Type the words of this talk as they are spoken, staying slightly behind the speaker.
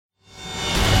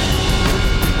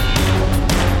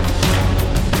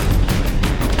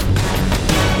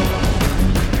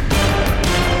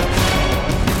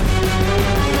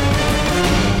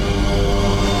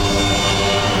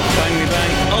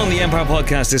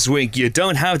podcast this week, you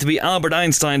don't have to be Albert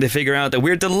Einstein to figure out that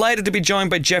we're delighted to be joined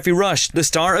by Geoffrey Rush, the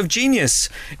star of Genius,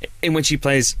 in which he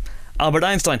plays Albert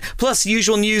Einstein. Plus,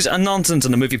 usual news and nonsense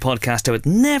on the movie podcast. I would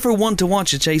never want to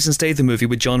watch a Jason Statham movie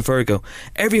with John Fargo.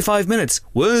 Every 5 minutes,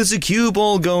 where's the cue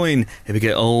ball going? It would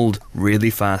get old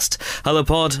really fast. Hello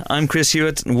pod, I'm Chris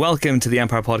Hewitt and welcome to the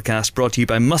Empire Podcast, brought to you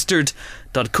by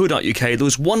mustard.co.uk,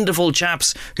 those wonderful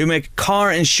chaps who make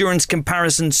car insurance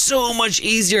comparison so much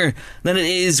easier than it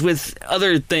is with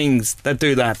other things that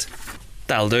do that.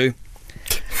 That'll do.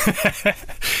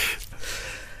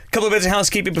 Couple of bits of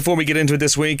housekeeping before we get into it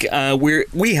this week.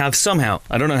 We have somehow,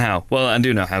 I don't know how, well I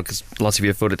do know how because lots of you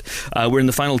have voted, we're in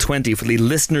the final 20 for the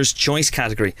Listener's Choice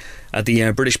category at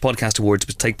the British Podcast Awards,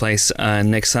 which take place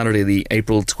next Saturday, the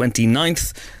April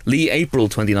 29th.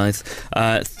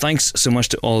 Thanks so much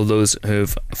to all of those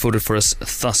who've voted for us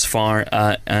thus far,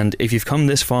 and if you've come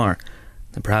this far,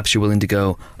 then perhaps you're willing to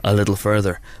go a little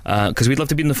further, because we'd love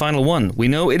to be in the final one. We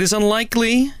know it is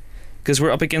unlikely, because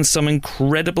we're up against some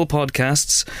incredible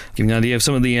podcasts. Give you an idea of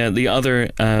some of the other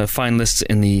finalists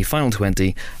in the final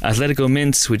 20. Atletico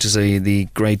Mints, which is the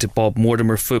great Bob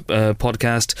Mortimer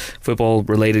podcast,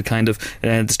 football-related kind of.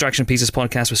 Distraction Pieces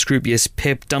podcast with Scroobius,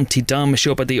 Pip, Dumpty Dum, a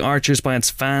show about the Archers by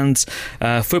its fans.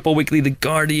 Football Weekly, The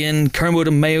Guardian, Kermode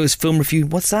and Mayo's Film Review.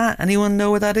 What's that? Anyone know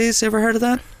what that is? Ever heard of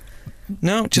that?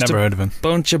 No, just never heard of him.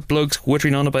 Bunch of blokes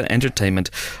whittering on about entertainment.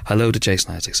 Hello to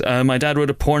Jason Isaacs. My dad wrote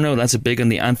a porno. That's a big on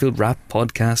the Anfield Rap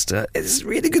podcast. It's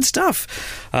really good stuff.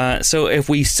 So if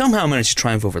we somehow manage to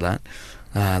triumph over that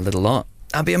little lot,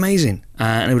 that'd be amazing.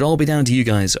 And it would all be down to you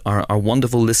guys, our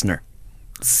wonderful listener.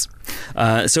 So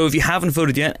if you haven't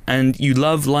voted yet and you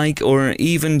love, like, or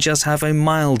even just have a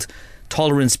mild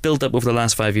tolerance built up over the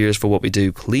last 5 years for what we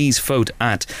do, please vote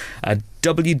at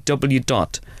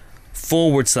www./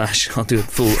 I'll do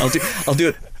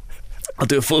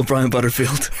it full Brian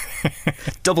Butterfield.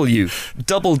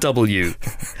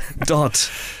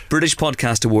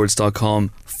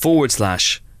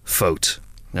 www.britishpodcastawards.com/vote.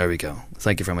 There we go.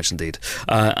 Thank you very much indeed.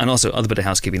 And also, other bit of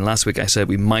housekeeping. Last week I said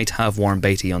we might have Warren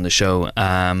Beatty on the show,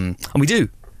 and we do,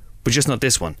 but just not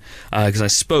this one, because I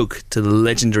spoke to the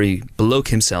legendary bloke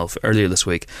himself earlier this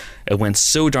week. It went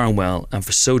so darn well and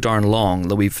for so darn long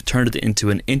that we've turned it into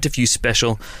an interview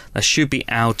special that should be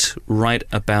out right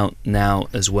about now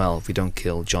as well, if we don't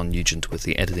kill John Nugent with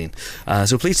the editing.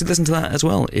 So please do listen to that as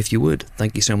well, if you would.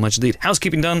 Thank you so much indeed.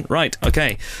 Housekeeping done? Right,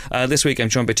 okay. This week I'm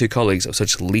joined by two colleagues of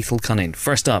such lethal cunning.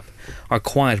 First up, our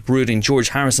quiet, brooding George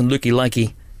Harrison looky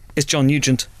likey is John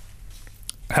Nugent.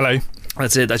 Hello.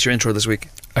 That's it, that's your intro this week.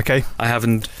 Okay. I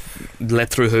haven't let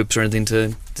through hoops or anything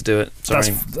to do it.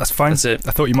 Sorry. That's fine. That's it.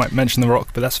 I thought you might mention The Rock,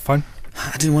 but that's fine.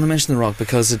 I didn't want to mention The Rock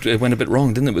because it went a bit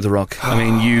wrong, didn't it, with The Rock? I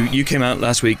mean, you came out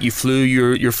last week, you flew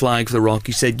your flag for The Rock,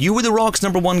 you said you were The Rock's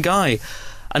 #1 guy,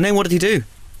 and then what did he do?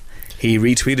 He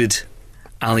retweeted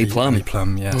Ali Plum. Ali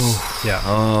Plum, yes. Oh.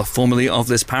 Yeah. Formerly of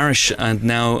this parish, and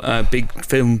now big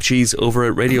film cheese over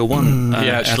at Radio 1. He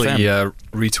actually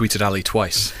retweeted Ali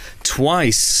twice.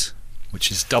 Which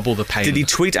is double the pain. Did he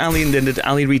tweet Ali and then did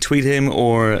Ali retweet him?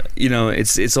 Or, you know,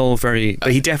 it's all very...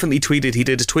 But he definitely tweeted. He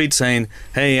did a tweet saying,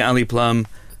 hey, Ali Plum,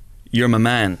 you're my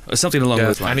man. Or something along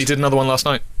those lines. And he did another one last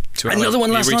night. He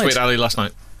retweeted Ali last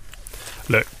night.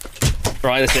 Look.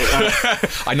 Right, that's it.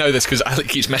 I know this because Ali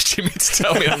keeps messaging me to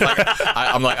tell me. I'm like,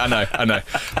 I know.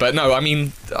 But no, I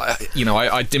mean,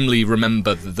 I dimly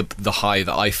remember the high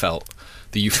that I felt,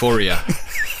 the euphoria.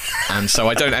 And so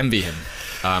I don't envy him.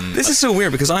 This is so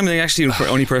weird because I'm actually the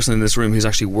only person in this room who's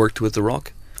actually worked with The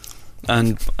Rock,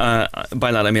 and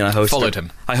by that I mean I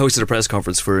hosted a press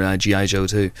conference for G.I. Joe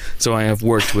 2, so I have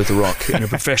worked with The Rock in a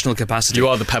professional capacity. You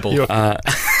are the pebble.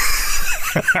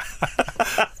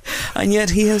 And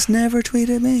yet he has never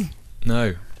tweeted me.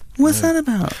 No. What's that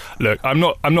about? Look, I'm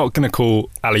not going to call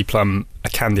Ali Plum a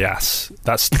candy ass.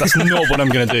 That's not what I'm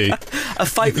going to do. A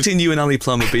fight between you and Ali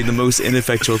Plum would be the most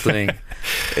ineffectual thing.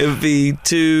 It would be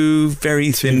two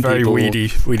very thin, very people.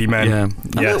 weedy men. Yeah,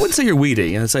 yes. I wouldn't say you're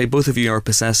weedy. I'd say both of you are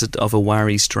possessed of a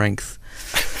wiry strength.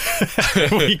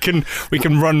 we can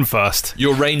run fast.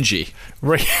 You're rangy.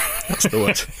 That's the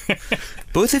word.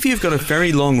 Both of you have got a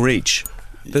very long reach.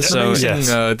 This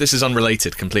is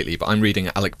unrelated completely, but I'm reading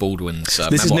Alec Baldwin's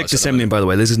This is Nick DeSemblian, by the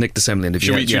way. This is Nick DeSemblian.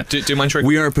 Should we do my trick?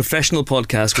 We are a professional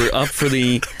podcast. We're up for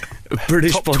the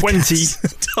British top podcast.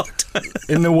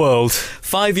 20 in the world.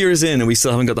 5 years in, and we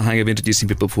still haven't got the hang of introducing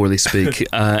people before they speak.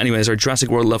 Anyways, our Jurassic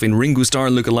World loving Ringo Starr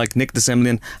lookalike Nick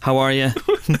DeSemblian. How are you?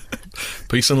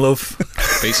 Peace and love.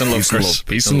 Peace and love, Chris.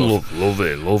 Peace and love.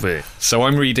 Love it. So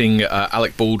I'm reading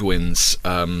Alec Baldwin's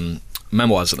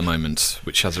memoirs at the moment,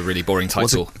 which has a really boring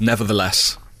title.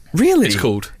 Nevertheless. Really? It's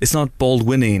called. It's not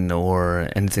Baldwinning or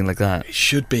anything like that. It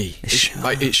should be.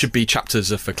 It should be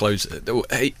Chapters Are for Close.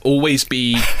 Always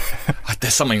be.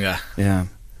 There's something there. Yeah.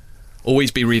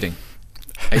 Always be reading.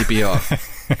 ABR.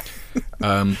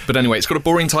 But anyway, it's got a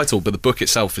boring title, but the book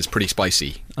itself is pretty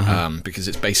spicy because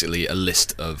it's basically a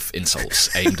list of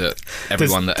insults aimed at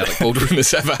everyone that Alec Baldwin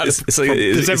has ever had.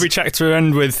 Does every chapter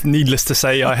end with "Needless to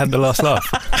say, I had the last laugh"?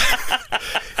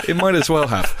 It might as well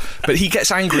have. But he gets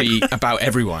angry about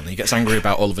everyone. He gets angry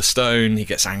about Oliver Stone. He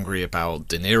gets angry about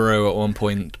De Niro at one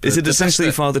point. Is it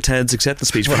essentially Father Ted's acceptance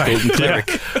speech for Golden Cleric?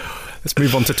 Yeah. Let's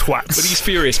move on to twats. But he's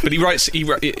furious. But he writes.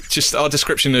 Just our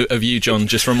description of you, John,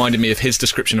 just reminded me of his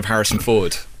description of Harrison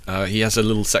Ford. He has a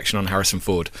little section on Harrison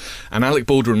Ford, and Alec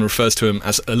Baldwin refers to him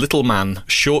as a little man,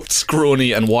 short,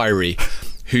 scrawny, and wiry,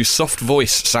 whose soft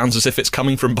voice sounds as if it's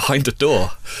coming from behind a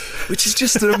door, which is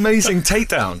just an amazing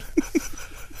takedown.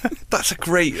 That's a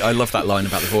great. I love that line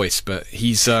about the voice, but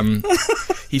he's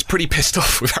pretty pissed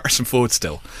off with Harrison Ford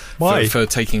still. Why? For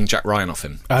taking Jack Ryan off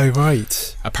him. Oh,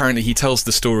 right. Apparently, he tells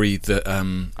the story that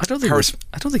I don't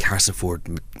think Harrison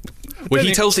Ford. Well,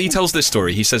 he tells this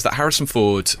story. He says that Harrison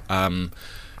Ford.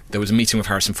 There was a meeting with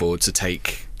Harrison Ford to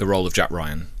take the role of Jack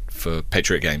Ryan for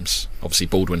Patriot Games. Obviously,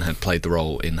 Baldwin had played the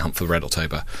role in Hunt for Red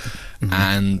October,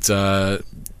 and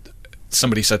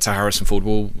somebody said to Harrison Ford,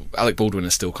 "Well, Alec Baldwin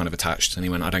is still kind of attached," and he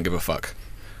went, "I don't give a fuck."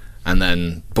 And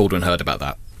then Baldwin heard about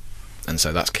that, and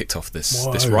so that's kicked off this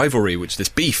rivalry, this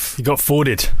beef. He got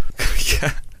Forded.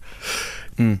 Yeah.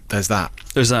 There's that.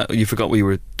 You forgot what you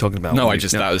were talking about. No,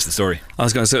 that was the story. I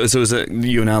was going to say, so is it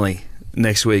you and Ali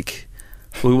next week?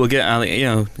 We'll get Ali. You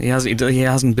know, he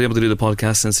hasn't been able to do the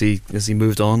podcast since he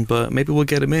moved on, but maybe we'll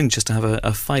get him in just to have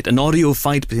a fight, an audio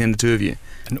fight between the two of you.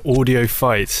 An audio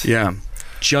fight. Yeah,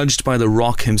 judged by The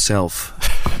Rock himself.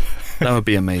 That would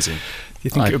be amazing. Do you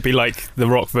think it would be like The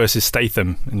Rock versus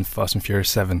Statham in Fast and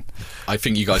Furious 7? I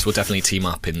think you guys will definitely team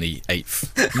up in the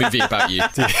 8th movie about you.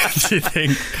 Do you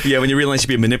think? Yeah, when you realise you're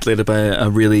being manipulated by a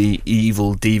really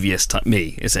evil, devious type,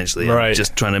 me, essentially. Right.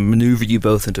 Just trying to manoeuvre you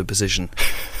both into a position.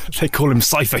 They call him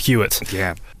Cypher Hewitt.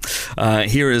 Yeah.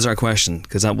 Here is our question,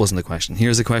 because that wasn't the question.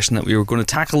 Here's a question that we were going to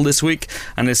tackle this week,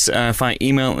 and it's via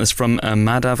email. It's from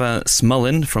Madava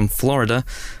Smullin from Florida.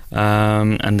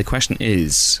 And the question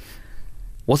is...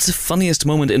 What's the funniest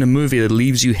moment in a movie that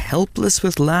leaves you helpless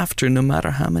with laughter no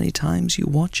matter how many times you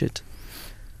watch it?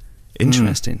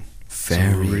 Interesting.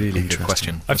 Very really interesting. Good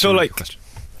question. I feel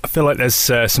like there's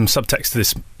some subtext to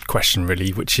this question,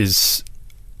 really, which is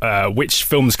which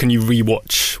films can you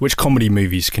rewatch? Which comedy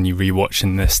movies can you rewatch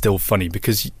and they're still funny?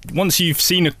 Because once you've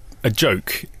seen a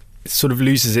joke, it sort of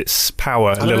loses its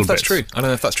power a little bit. I don't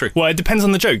know if that's true. Well, it depends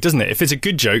on the joke, doesn't it? If it's a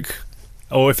good joke,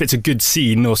 or if it's a good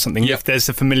scene or something, if there's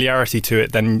a familiarity to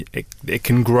it, then it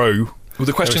can grow. Well,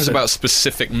 the question is about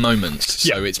specific moments.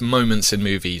 So it's moments in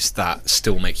movies that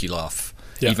still make you laugh,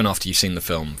 even after you've seen the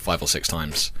film 5 or 6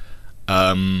 times.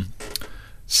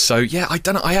 So, yeah, I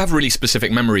don't know. I have really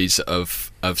specific memories of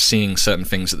seeing certain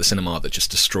things at the cinema that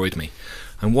just destroyed me.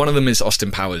 And one of them is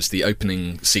Austin Powers, the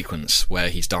opening sequence where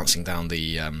he's dancing down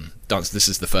the... This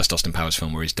is the first Austin Powers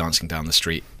film where he's dancing down the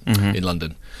street in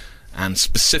London. And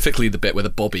specifically the bit where the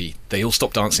Bobby, they all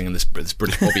stop dancing and this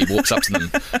British Bobby walks up to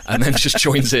them and then just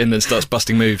joins in and starts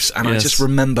busting moves. And I just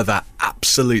remember that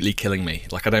absolutely killing me.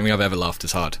 Like, I don't think I've ever laughed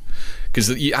as hard. Because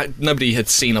nobody had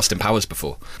seen Austin Powers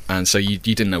before. And so you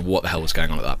didn't know what the hell was going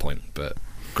on at that point. But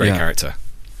great character.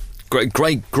 Great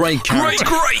character. Great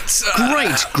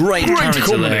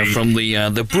character there from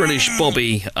the British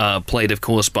Bobby, played, of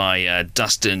course, by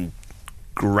Dustin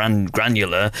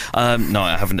Granular. No,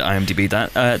 I haven't IMDb'd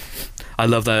that. I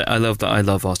love that. I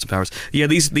love Austin Powers. Yeah,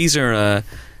 these are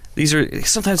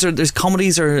sometimes there's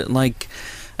comedies are like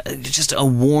just a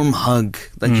warm hug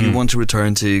that you want to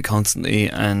return to constantly.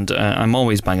 And I'm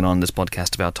always banging on this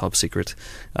podcast about Top Secret,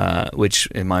 which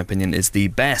in my opinion is the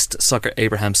best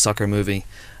Abraham Sucker movie.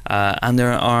 And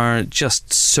there are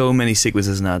just so many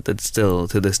sequences in that still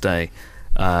to this day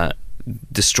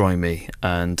destroy me.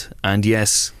 And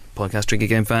yes, podcast Drinking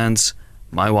Game fans,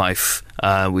 my wife,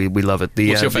 we love it.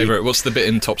 What's your favourite? What's the bit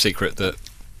in Top Secret that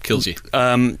kills you?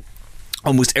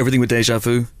 Almost everything with Deja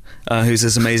Vu, who's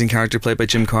this amazing character played by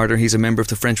Jim Carter. He's a member of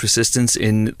the French Resistance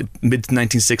in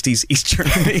mid-1960s East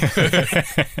Germany.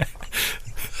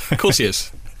 Of course he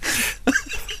is.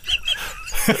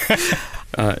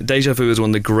 Deja Vu is one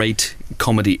of the great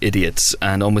comedy idiots,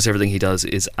 and almost everything he does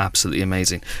is absolutely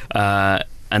amazing.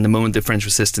 And the moment the French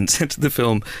Resistance into the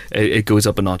film, it goes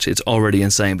up a notch. It's already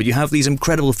insane. But you have these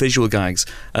incredible visual gags.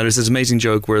 There's this amazing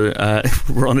joke where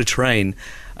we're on a train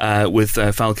with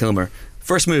Val Kilmer.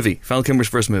 Val Kilmer's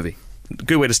first movie.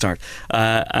 good way to start.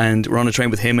 And we're on a train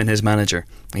with him and his manager.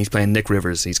 He's playing Nick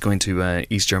Rivers. He's going to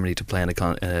East Germany to play in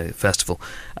a festival.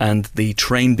 And the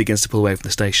train begins to pull away from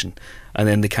the station. And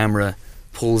then the camera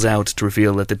pulls out to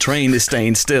reveal that the train is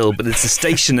staying still, but it's the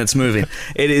station that's moving.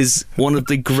 It is one of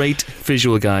the great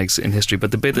visual gags in history.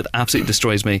 But the bit that absolutely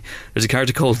destroys me, there's a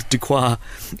character called Duquois,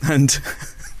 and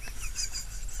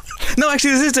no,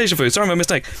 actually, this is deja vu. Sorry, my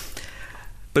mistake.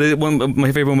 But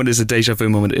my favourite moment is a deja vu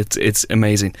moment. It's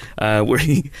amazing. Where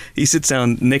he sits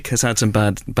down. Nick has had some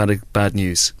bad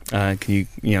news. Can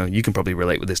you can probably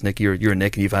relate with this, Nick. You're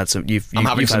Nick, and you've had some. I'm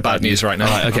having some bad news right now.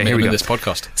 Right, okay, here we go. This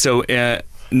podcast. So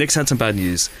Nick's had some bad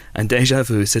news, and deja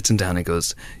vu sits him down and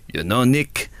goes, "You know,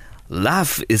 Nick,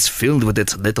 life is filled with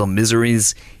its little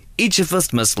miseries. Each of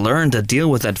us must learn to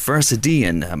deal with adversity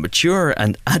in a mature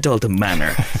and adult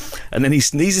manner." And then he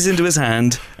sneezes into his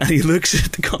hand, and he looks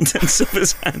at the contents of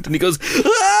his hand, and he goes,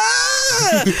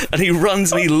 "Ah!" And he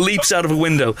runs and he leaps out of a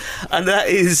window. And that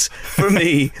is, for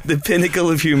me, the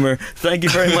pinnacle of humour. Thank you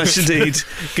very much indeed.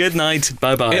 Good night.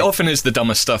 Bye-bye. It often is the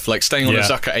dumbest stuff, like staying on a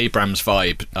Zucker Abrams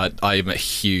vibe. I'm a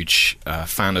huge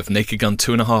fan of Naked Gun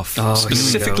 2.5. Oh,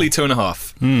 specifically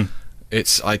 2.5.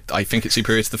 I think it's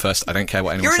superior to the first. I don't care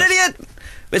what anyone says. You're an idiot!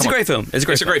 It's a great film. It's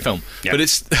a great film. Yeah. But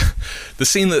it's the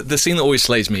scene that always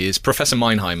slays me is Professor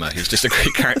Meinheimer, who's just a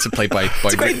great character played by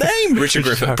it's a great name. Richard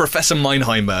Griffith. Professor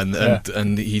Meinheimer,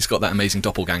 and he's got that amazing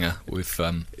doppelganger with.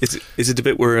 Is it the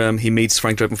bit where he meets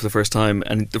Frank Drebin for the first time,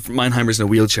 and Meinheimer's in a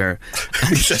wheelchair,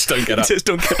 and he just don't get up. Just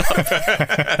don't get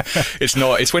up. It's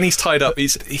not. It's when he's tied up.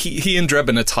 He and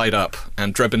Drebin are tied up,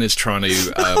 and Drebin is trying to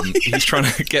he's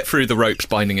trying to get through the ropes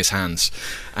binding his hands,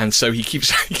 and so he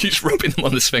keeps rubbing them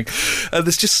on this thing.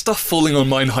 There's just stuff falling on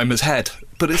Meinheimer's head,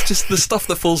 but it's just the stuff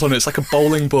that falls on it. It's like a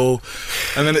bowling ball,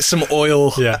 and then it's some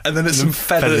oil, and then it's some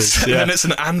feathers, and then it's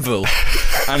an anvil.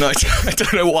 And I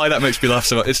don't know why that makes me laugh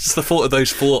so much. It's just the thought of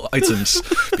those 4 items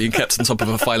being kept on top of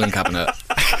a filing cabinet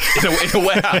in a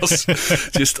warehouse.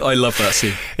 I love that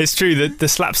scene. It's true that the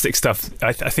slapstick stuff,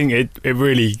 I think it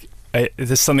really...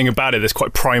 there's something about it that's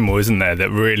quite primal, isn't there,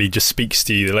 that really just speaks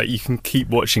to you. Like, you can keep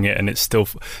watching it and it's still...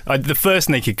 the first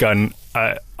Naked Gun,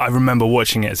 I remember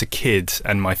watching it as a kid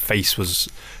and my face was,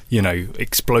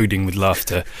 exploding with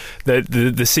laughter.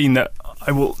 The scene that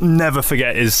I will never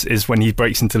forget is when he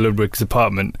breaks into Ludwig's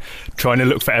apartment trying to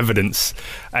look for evidence,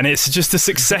 and it's just a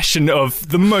succession of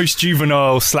the most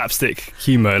juvenile slapstick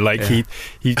humour. Like he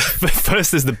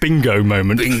first there's the bingo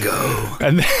moment,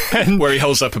 and then where he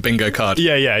holds up a bingo card.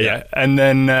 Yeah. And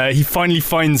then he finally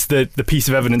finds the piece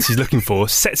of evidence he's looking for,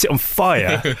 sets it on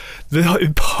fire. The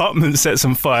apartment sets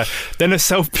on fire. Then a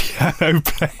self-playing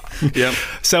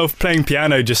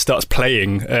piano just starts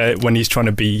playing when he's trying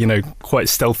to be, quite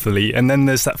stealthily. And then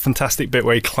there's that fantastic bit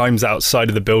where he climbs outside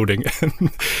of the building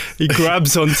and he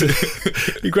grabs onto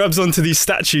these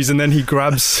statues, and then he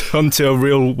grabs onto a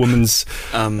real woman's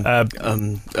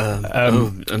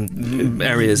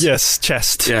areas. Yes,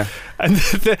 chest. Yeah. And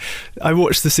I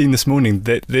watched the scene this morning.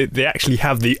 They actually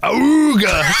have the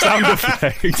 "Auga" sound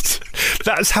effect.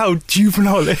 That's how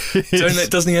juvenile it is.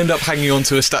 Doesn't he end up hanging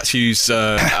onto a statue's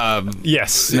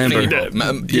yes, member?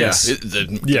 Yes,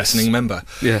 the listening member.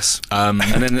 Yes, and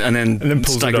then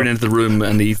staggering into the room,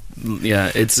 and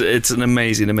it's an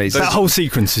amazing. That whole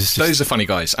sequence is just... Those are funny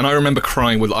guys, and I remember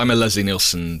crying. I'm a Leslie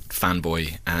Nielsen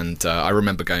fanboy, and I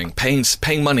remember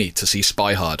paying money to see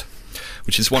Spy Hard,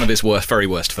 which is one of his very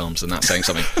worst films, and that's saying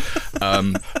something.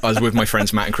 I was with my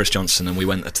friends Matt and Chris Johnson, and we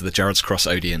went to the Gerrards Cross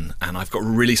Odeon, and I've got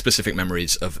really specific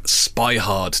memories of Spy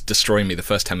Hard destroying me the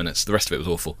first 10 minutes. The rest of it was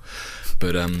awful.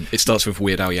 But it starts with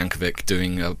Weird Al Yankovic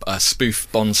doing a spoof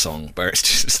Bond song, where it's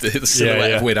just the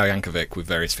silhouette of Weird Al Yankovic with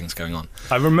various things going on.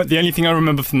 The only thing I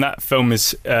remember from that film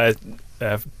is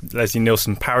Leslie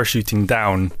Nielsen parachuting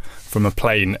down from a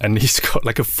plane, and he's got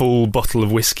like a full bottle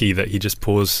of whiskey that he just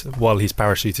pours while he's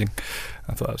parachuting.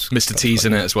 I thought that was Mr. T's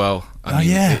in it as well. I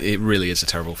mean, it really is a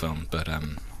terrible film, but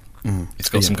it's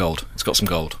got some gold. It's got some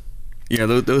gold. Yeah,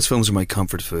 those films are my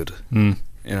comfort food. When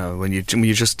you're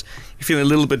feeling a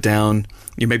little bit down,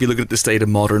 you maybe looking at the state of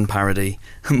modern parody,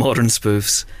 modern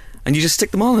spoofs, and you just stick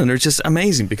them on, and they're just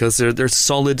amazing because they're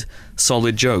solid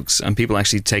jokes, and people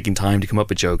actually taking time to come up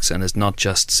with jokes, and it's not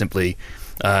just simply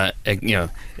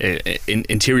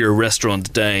interior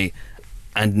restaurant day,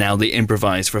 and now they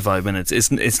improvise for 5 minutes.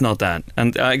 It's not that.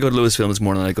 And I go to Lewis films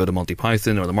more than I go to Monty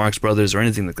Python or the Marx Brothers or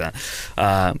anything like that.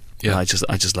 I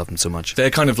just love them so much. They're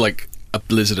kind of like a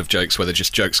blizzard of jokes where they're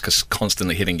just jokes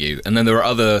constantly hitting you, and then there are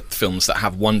other films that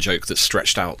have one joke that's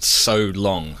stretched out so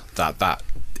long that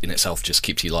in itself just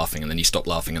keeps you laughing, and then you stop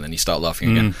laughing, and then you start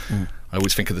laughing again. I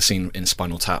always think of the scene in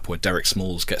Spinal Tap where Derek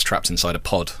Smalls gets trapped inside a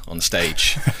pod on the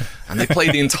stage, and they play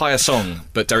the entire song,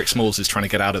 but Derek Smalls is trying to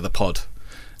get out of the pod.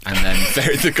 And then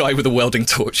the guy with a welding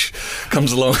torch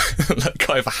comes along, that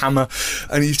guy with a hammer,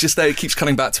 and he's just there, it keeps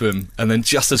cutting back to him, and then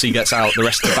just as he gets out, the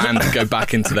rest of the band go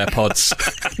back into their pods.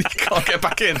 He can't get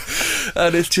back in.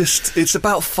 And it's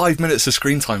about 5 minutes of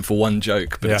screen time for one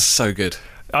joke, but it's so good.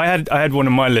 I had one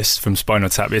on my list from Spinal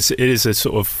Tap. It is a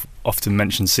sort of often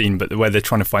mentioned scene, but where they're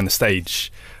trying to find the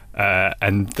stage,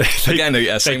 and they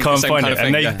can't find it,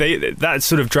 and they that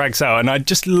sort of drags out. And I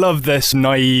just love this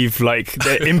naive, like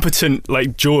the impotent,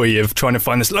 like joy of trying to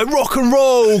find this, like, rock and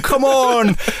roll, come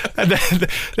on. And then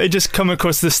they just come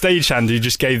across the stagehand who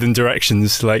just gave them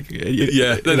directions, like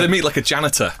they meet like a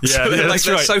janitor. Yeah, they're that's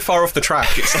they're right. so far off the track.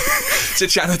 It's a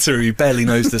janitor who barely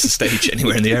knows there's a stage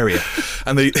anywhere in the area,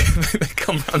 and they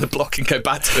come around the block and go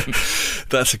back to him.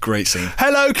 That's a great scene.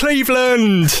 Hello,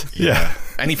 Cleveland. Yeah.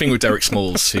 Anything with Derek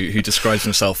Smalls, who describes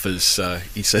himself as,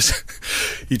 he says,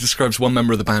 he describes one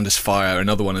member of the band as fire,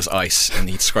 another one as ice, and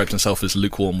he describes himself as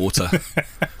lukewarm water.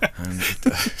 And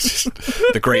just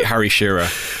the great Harry Shearer.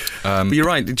 But you're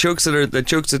right. The jokes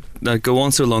that go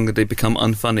on so long that they become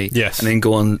unfunny, yes, and then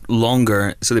go on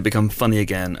longer so they become funny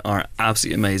again, are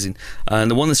absolutely amazing. And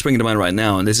the one that's springing to mind right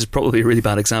now, and this is probably a really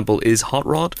bad example, is Hot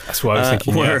Rod. That's what I was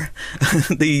thinking. Where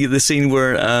the scene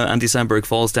where Andy Samberg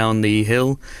falls down the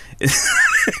hill.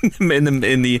 He's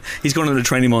going on a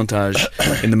training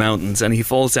montage in the mountains, and he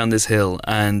falls down this hill,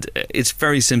 and it's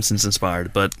very Simpsons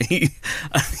inspired, but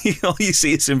all you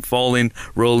see is him falling,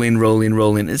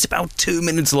 rolling. It's about 2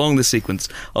 minutes long, the sequence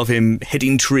of him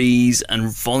hitting trees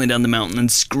and falling down the mountain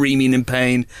and screaming in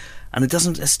pain, and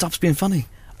it stops being funny.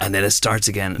 And then it starts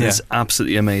again. And it's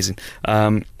absolutely amazing.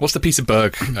 What's the Peter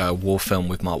Berg war film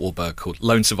with Mark Wahlberg called?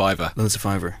 Lone Survivor. Lone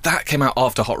Survivor. That came out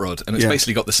after Hot Rod, and it's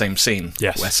basically got the same scene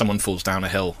where someone falls down a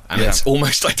hill, and it's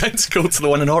almost identical to the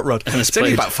one in Hot Rod. And it's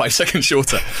only about 5 seconds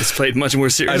shorter. It's played much more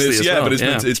seriously as well. But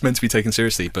it's meant to be taken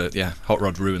seriously. But Hot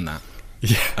Rod ruined that.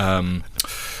 Yeah.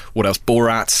 What else?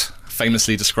 Borat.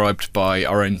 Famously described by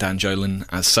our own Dan Jolin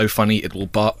as so funny it will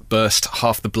burst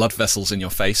half the blood vessels in your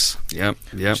face. Yep.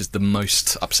 Which is the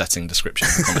most upsetting description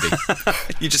of comedy.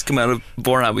 You just come out of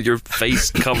Borat with your face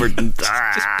covered in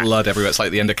just blood everywhere. It's like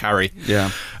the end of Carrie.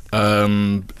 Yeah.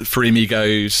 Three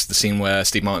Amigos, the scene where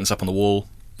Steve Martin's up on the wall.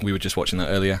 We were just watching that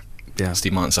earlier. Yeah.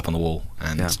 Steve Martin's up on the wall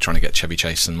and trying to get Chevy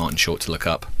Chase and Martin Short to look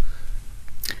up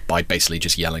by basically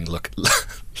just yelling, look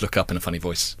up in a funny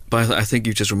voice. But I think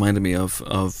you just reminded me of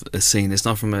a scene. It's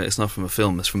not from a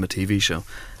film. It's from a TV show,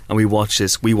 and we watch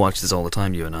this all the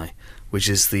time, you and I, which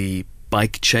is the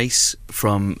bike chase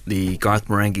from the Garth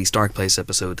Marenghi's Dark Place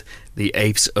episode, The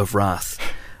Apes of Wrath,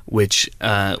 which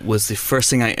was the first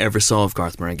thing I ever saw of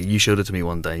Garth Marenghi. You showed it to me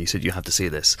one day. You said you have to see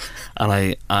this,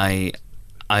 and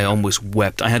I almost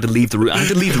wept. I had to leave the room.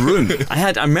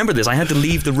 I remember this. I had to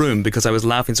leave the room because I was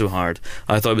laughing so hard.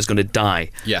 I thought I was going to die.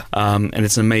 Yeah. And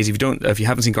it's amazing. If you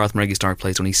haven't seen Garth Marenghi's Dark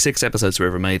Place, only 6 episodes were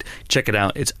ever made. Check it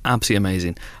out. It's absolutely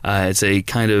amazing. It's a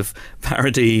kind of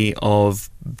parody of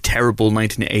terrible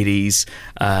 1980s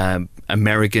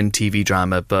American TV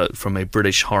drama, but from a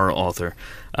British horror author.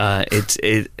 It's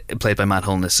played by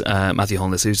Matthew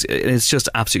Holness, it's just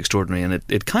absolutely extraordinary, and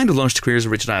it kind of launched the careers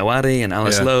of Richard Ayoade and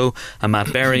Alice Lowe and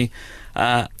Matt Berry,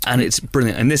 and it's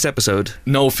brilliant. In this episode,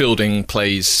 Noel Fielding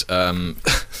plays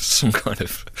some kind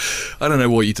of, I don't know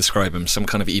what you describe him, some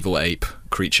kind of evil ape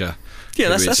creature. Yeah,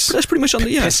 that's pretty much on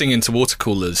the pissing into water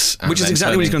coolers, which is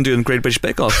exactly what he's going to do in Great British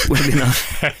Bake Off. Weirdly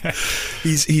enough,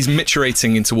 he's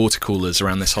miturating into water coolers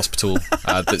around this hospital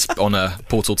that's on a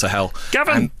portal to hell.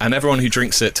 Gavin! And everyone who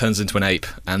drinks it turns into an ape,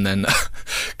 and then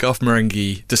Garth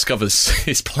Marenghi discovers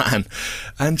his plan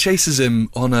and chases him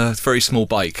on a very small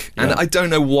bike. And I don't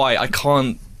know why. I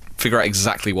can't figure out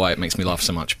exactly why it makes me laugh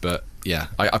so much, but yeah,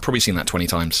 I've probably seen that 20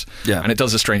 times. Yeah. And it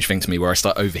does a strange thing to me where I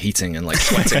start overheating and like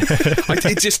sweating.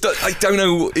 I don't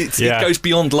know, it goes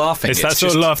beyond laughing. It's that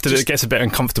sort of laughter that gets a bit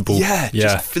uncomfortable. Yeah,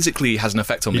 just physically has an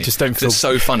effect on me. You just don't feel... It's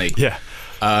so funny. Yeah.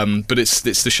 But it's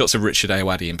the shots of Richard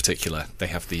Ayoade in particular. They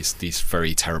have these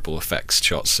very terrible effects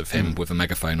shots of him with a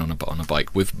megaphone on a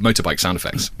bike with motorbike sound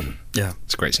effects. Yeah.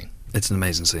 It's a great scene. It's an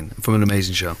amazing scene from an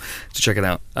amazing show. So check it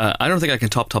out. I don't think I can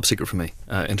top secret for me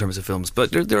in terms of films,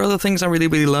 but there are other things I really,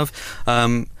 really love.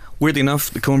 Weirdly enough,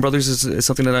 the Coen Brothers is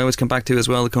something that I always come back to as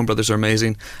well. The Coen Brothers are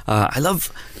amazing. I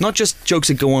love not just jokes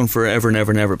that go on forever and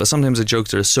ever and ever, but sometimes the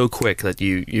jokes are so quick that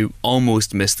you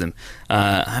almost miss them.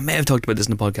 I may have talked about this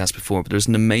in the podcast before, but there's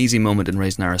an amazing moment in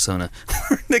Raised in Arizona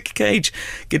where Nick Cage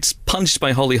gets punched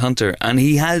by Holly Hunter, and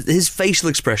he has his facial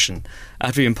expression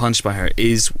after being punched by her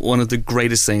is one of the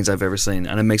greatest things I've ever seen,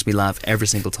 and it makes me laugh every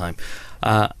single time.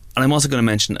 And I'm also going to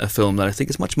mention a film that I think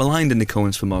is much maligned in the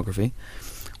Coen's filmography,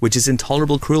 which is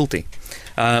Intolerable Cruelty,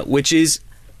 which is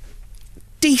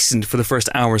decent for the first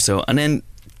hour or so, and then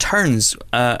turns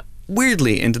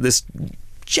weirdly into this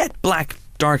jet black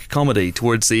dark comedy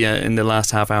towards the in the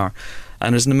last half hour.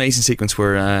 And there's an amazing sequence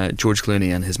where George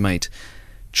Clooney and his mate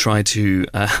try to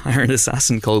hire an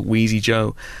assassin called Wheezy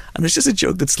Joe, and there's just a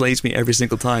joke that slays me every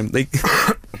single time. They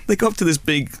they go up to this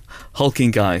big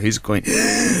hulking guy who's going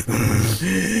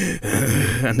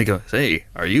and they go, "Hey,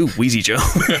 are you Wheezy Joe?"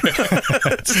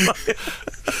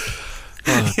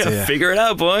 Figure it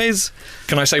out, boys.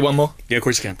 Can I say one more? Yeah, of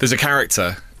course you can. There's a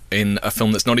character in a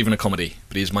film that's not even a comedy,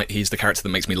 but he's the character that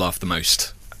makes me laugh the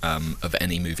most of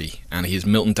any movie, and he's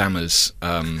Milton Dammers,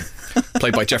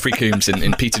 played by Jeffrey Combs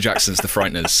in Peter Jackson's The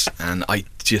Frighteners, and I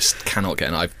just cannot get.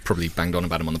 And I've probably banged on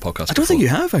about him on the podcast. I don't think you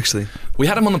have, actually. We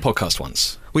had him on the podcast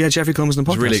once. We had Jeffrey Combs on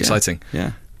the podcast. It was really exciting.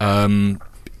 Yeah.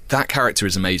 That character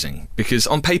is amazing because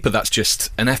on paper that's just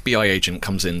an FBI agent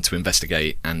comes in to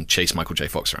investigate and chase Michael J.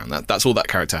 Fox around. That's all that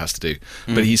character has to do.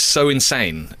 But he's so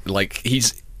insane. Like,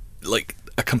 he's like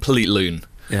a complete loon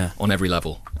on every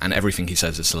level, and everything he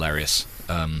says is hilarious.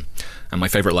 And my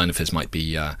favourite line of his might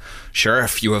be,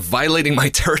 "Sheriff, you are violating my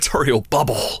territorial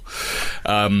bubble."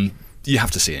 You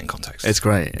have to see it in context. It's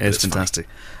great. It's fantastic.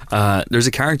 There's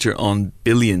a character on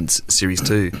Billions Series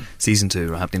 2, Season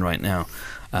 2, happening right now.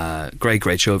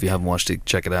 Great show. If you haven't watched it,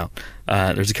 check it out.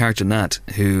 There's a character in that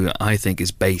who I think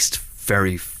is based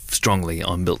very strongly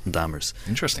on Milton Dammers.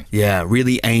 Interesting. Yeah,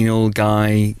 really anal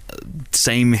guy,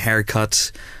 same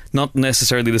haircut, not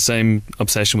necessarily the same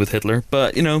obsession with Hitler,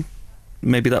 but you know,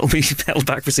 maybe that'll be held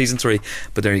back for season 3.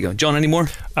 But there you go. John, any more?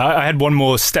 I had one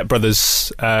more, Step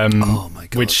Brothers. Oh my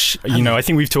God. Which, you know, I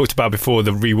think we've talked about before,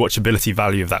 the rewatchability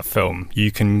value of that film.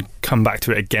 You can come back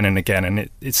to it again and again, and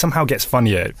it somehow gets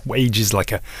funnier. It ages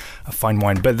like a fine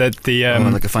wine. But like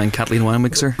a fine Kathleen wine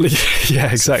mixer.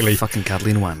 Yeah, exactly. Fucking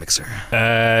Kathleen wine mixer.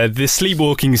 The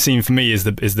sleepwalking scene for me is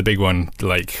the big one.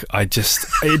 Like, it just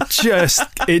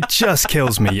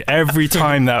kills me every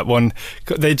time that one.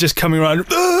 They're just coming around.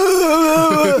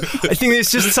 I think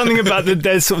it's just something about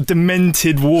their sort of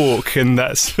demented walk and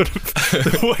that sort of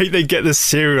the way they get the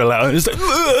cereal out. It's like,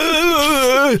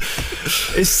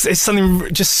 it's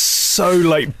something just so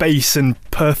like base and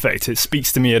perfect. It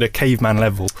speaks to me at a caveman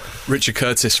level. Richard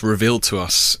Curtis revealed to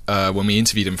us when we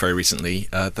interviewed him very recently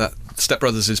that Step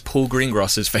Brothers is Paul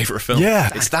Greengrass's favourite film. Yeah,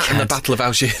 it's that and the Battle of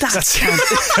Algiers. That's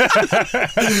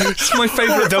it's my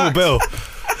favourite double bill.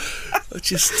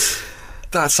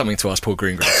 That's something to ask Paul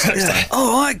Greengrass next time.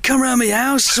 Oh, all right, come round my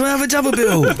house, we'll have a double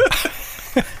bill.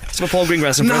 It's my Paul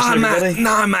Greengrass impression, everybody.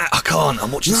 No, Matt, I can't.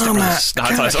 I'm watching Step Brothers.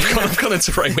 I've gone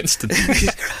into Ray Winston.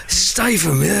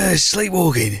 Statham,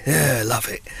 sleepwalking. Yeah, love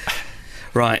it.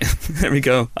 Right, there we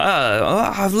go.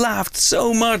 I've laughed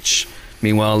so much.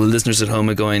 Meanwhile, the listeners at home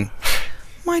are going,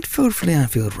 might vote for the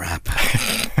Anfield Rap.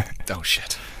 Oh,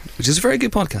 shit. Which is a very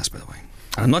good podcast, by the way.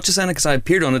 And I'm not just saying it because I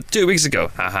appeared on it 2 weeks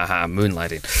ago. Ha ha ha,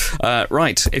 moonlighting.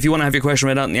 Right, if you want to have your question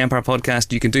read out in the Empire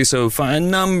Podcast, you can do so via a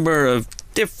number of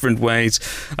different ways.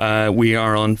 We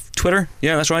are on Twitter.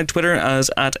 Yeah, that's right, Twitter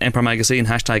as @Empire Magazine, #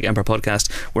 Empire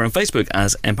Podcast. We're on Facebook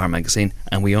as Empire Magazine.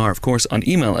 And we are, of course, on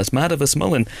email as Madhav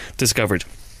Mullen discovered,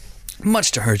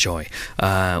 much to her joy,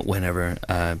 whenever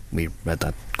we read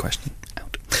that question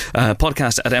out.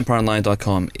 Podcast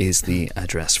 @empireonline.com is the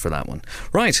address for that one.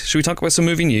 Right, should we talk about some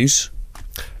movie news?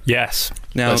 Yes.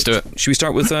 Now, let's do it. Should we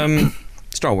start with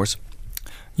Star Wars?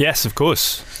 Yes, of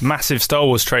course. Massive Star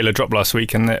Wars trailer dropped last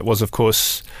week, and it was, of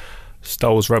course,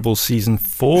 Star Wars Rebels Season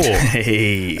 4.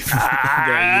 Hey,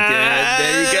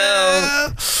 there you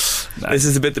go. This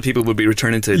is the bit that people would be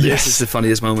returning to. Yes. This is the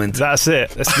funniest moment. That's it.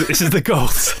 This is the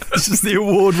gold. This is the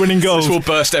award-winning gold. This will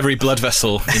burst every blood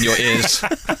vessel in your ears.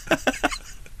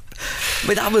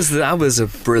 But that was a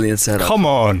brilliant setup. Come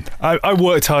on. I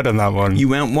worked hard on that one. You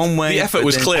went one way. The effort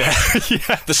was clear.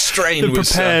 Yeah. The strain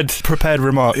was prepared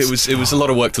remarks. It was a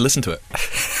lot of work to listen to it.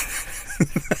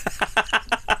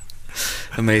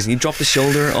 Amazing. You dropped the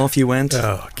shoulder, off you went.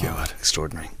 Oh, God.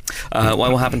 Extraordinary.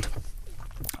 What happened?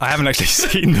 I haven't actually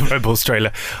seen the Rebels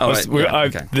trailer.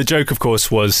 Okay. The joke, of course,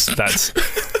 was that...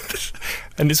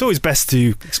 And it's always best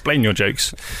to explain your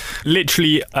jokes.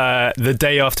 Literally, the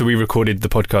day after we recorded the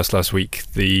podcast last week,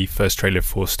 the first trailer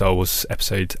for Star Wars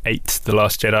Episode 8, The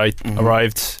Last Jedi,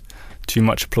 arrived. Too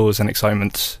much applause and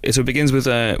excitement. So it begins with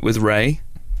Rey.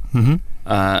 Mm-hmm.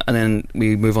 And then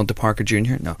we move on to Parker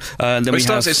Jr. No.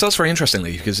 It starts very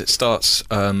interestingly because it starts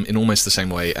in almost the same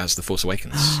way as The Force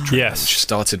Awakens. Yes. Which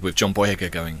started with John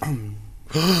Boyega going...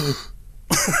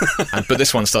 but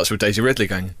this one starts with Daisy Ridley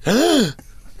going...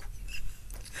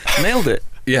 Nailed it.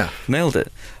 Yeah. Nailed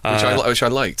it. Which I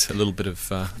liked. A little bit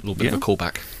of a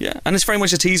callback. Yeah, and it's very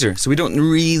much a teaser, so we don't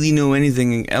really know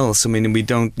anything else. I mean, we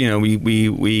don't,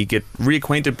 we get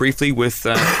reacquainted briefly with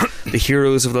the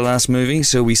heroes of the last movie.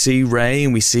 So we see Rey,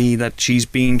 and we see that she's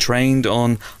being trained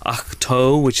on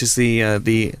Ahch-To, which is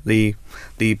the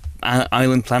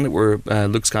island planet where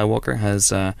Luke Skywalker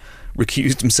has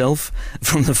recused himself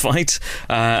from the fight,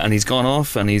 and he's gone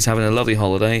off and he's having a lovely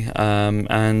holiday,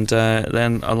 and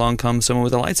then along comes someone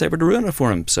with a lightsaber to ruin it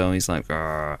for him. So he's like,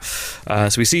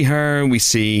 so we see her, we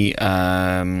see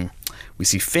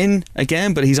Finn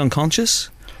again, but he's unconscious.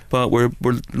 But we're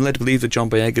led to believe that John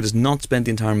Boyega does not spend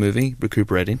the entire movie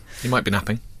recuperating. He might be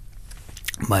napping.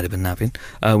 Might have been napping.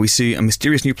 We see a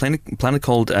mysterious new planet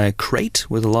called Crate,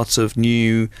 with lots of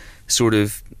new sort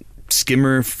of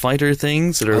skimmer fighter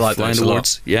things that are flying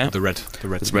towards. Yeah, the red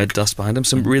dust behind them.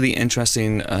 Some really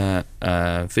interesting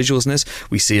visuals in this.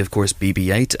 We see, of course,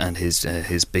 BB-8 and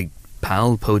his big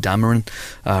pal Poe Dameron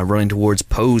running towards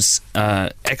Poe's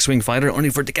X-wing fighter, only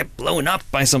for it to get blown up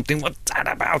by something. What's that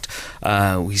about?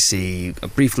 We see a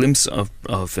brief glimpse of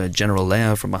General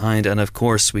Leia from behind, and of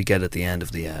course we get at the end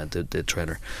of the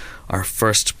trailer our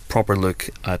first proper look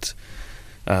at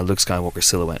Luke Skywalker's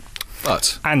silhouette.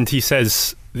 And he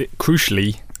says that,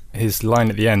 crucially, his line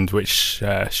at the end, which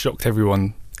shocked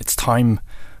everyone, "It's time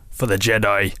for the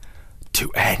Jedi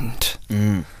to end."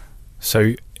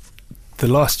 So the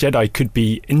Last Jedi could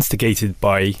be instigated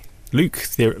by Luke,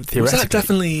 theoretically. Was that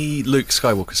definitely Luke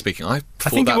Skywalker speaking? I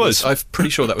think it was. I'm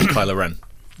pretty sure that was Kylo Ren.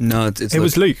 No, it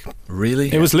was Luke.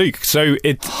 Really? It was Luke. So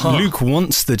Luke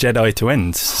wants the Jedi to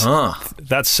end.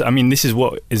 This is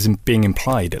what is being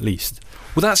implied, at least.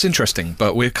 Well, that's interesting,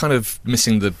 but we're kind of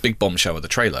missing the big bombshell of the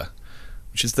trailer,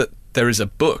 which is that there is a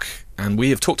book, and we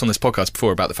have talked on this podcast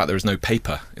before about the fact there is no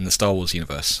paper in the Star Wars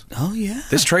universe. Oh, yeah.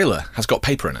 This trailer has got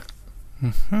paper in it.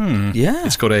 Mm-hmm. Yeah,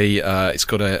 it's got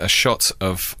a shot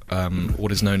of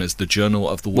what is known as the Journal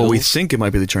of the Wills. Well, we think it might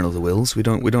be the Journal of the Wills. We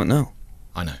don't know.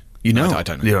 I know. You know? I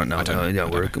don't know. You don't know. I don't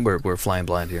know. We're flying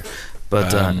blind here.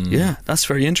 But yeah, that's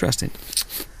very interesting.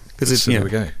 Because there we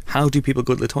go. How do people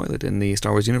go to the toilet in the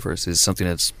Star Wars universe is something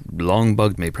that's long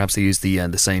bugged me. Perhaps they use the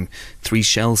same 3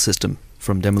 shell system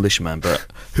from Demolition Man, but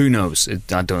who knows?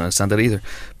 I don't understand that either.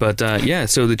 But yeah,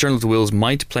 so the Journal of the Wills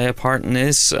might play a part in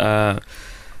this.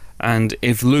 And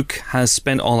if Luke has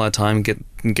spent all that time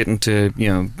getting to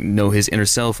know his inner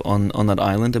self on that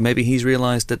island, and maybe he's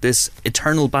realised that this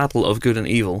eternal battle of good and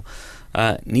evil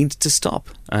needs to stop,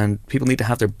 and people need to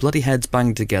have their bloody heads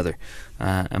banged together,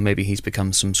 and maybe he's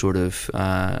become some sort of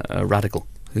radical.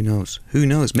 Who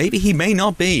knows? Maybe he may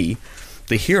not be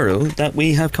the hero that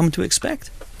we have come to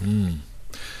expect.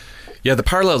 Yeah, the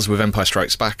parallels with Empire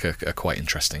Strikes Back are quite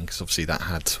interesting, because obviously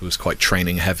that was quite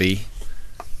training heavy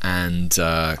and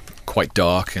quite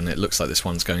dark, and it looks like this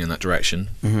one's going in that direction.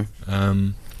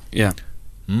 Yeah.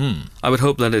 I would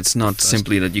hope that it's not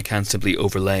simply that you can't simply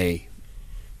overlay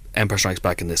Empire Strikes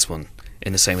Back in this one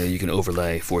in the same way that you can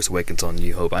overlay Force Awakens on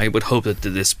New Hope. I would hope that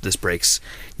this breaks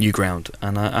new ground,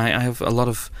 and I have a lot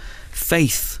of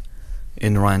faith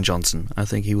in Rian Johnson. I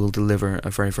think he will deliver a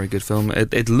very, very good film.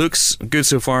 It looks good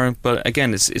so far, but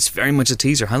again, it's very much a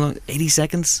teaser. How long? 80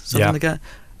 seconds? Something like that?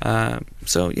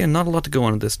 So yeah, not a lot to go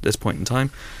on at this point in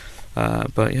time,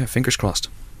 but yeah, fingers crossed.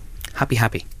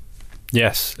 Happy.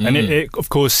 Yes, and it of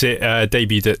course it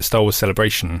debuted at Star Wars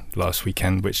Celebration last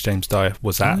weekend, which James Dyer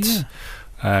was at.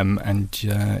 And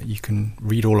you can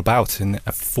read all about in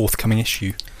a forthcoming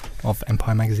issue of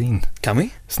Empire magazine. Can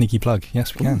we? Sneaky plug.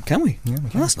 Yes, we can. Can we? Yeah,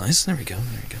 we can. Oh, that's nice. There we go.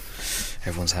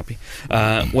 Everyone's happy.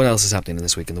 What else is happening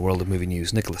this week in the world of movie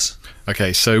news, Nicholas?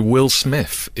 Okay, so Will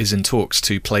Smith is in talks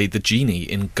to play the genie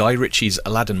in Guy Ritchie's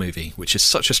Aladdin movie, which is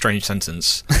such a strange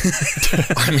sentence.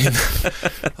 I mean,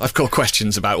 I've got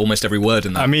questions about almost every word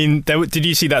in that. I mean, did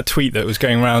you see that tweet that was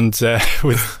going around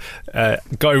with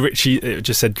Guy Ritchie? It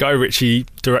just said Guy Ritchie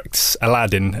directs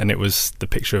Aladdin, and it was the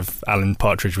picture of Alan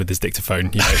Partridge with his dictaphone.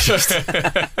 It's just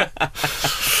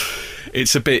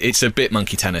it's a bit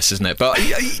monkey tennis, isn't it? But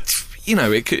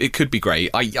it could be great.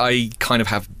 I kind of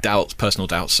have personal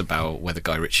doubts about whether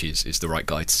Guy Ritchie is the right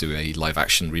guy to do a live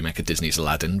action remake of Disney's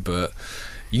Aladdin, but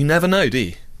you never know, do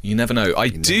you? You never know. I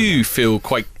do feel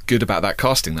quite good about that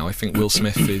casting, though. I think Will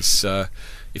Smith is,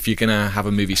 if you're going to have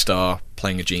a movie star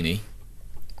playing the genie,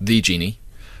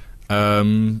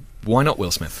 why not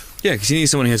Will Smith? Yeah, because you need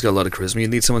someone who's got a lot of charisma. You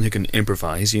need someone who can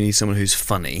improvise. You need someone who's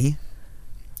funny.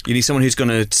 You need someone who's going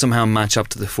to somehow match up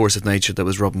to the force of nature that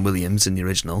was Robin Williams in the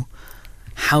original.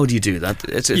 how do you do that?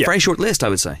 It's a very short list, I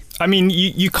would say. I mean,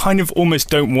 you kind of almost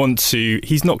don't want to.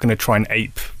 He's not going to try and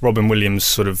ape Robin Williams'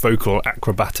 sort of vocal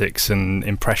acrobatics and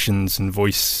impressions and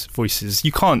voices.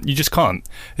 You can't. You just can't.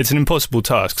 It's an impossible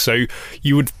task. So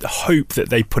you would hope that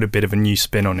they put a bit of a new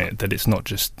spin on it. That it's not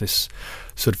just this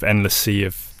sort of endless sea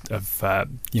of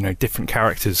different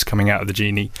characters coming out of the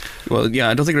genie. Well, yeah,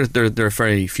 I don't think there are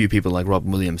very few people like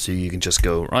Robin Williams who you can just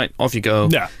go, right, off you go.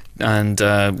 Yeah. And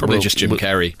probably just Jim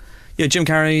Carrey. Yeah, Jim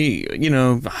Carrey,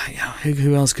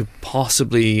 who else could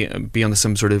possibly be on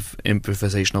some sort of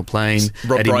improvisational plane?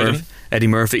 Eddie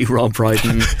Murphy, Rob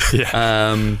Brydon,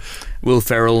 Will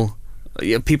Ferrell,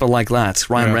 people like that.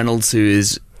 Ryan Reynolds, who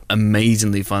is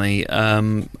amazingly funny,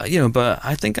 but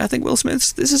I think Will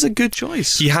Smith's, this is a good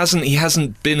choice. He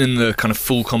hasn't been in the kind of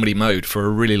full comedy mode for a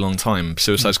really long time.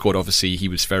 Suicide Squad, obviously, he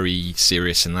was very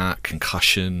serious in that.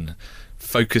 Concussion.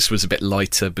 Focus was a bit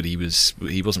lighter, but he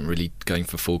wasn't really going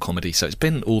for full comedy. So it's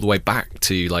been all the way back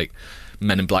to like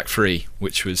Men in Black 3,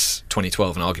 which was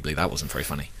 2012, and arguably that wasn't very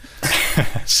funny.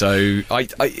 So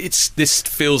this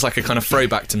feels like a kind of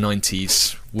throwback to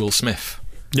 90s Will Smith.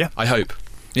 Yeah, I hope.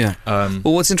 Yeah.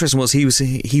 Well, what's interesting was he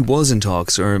was in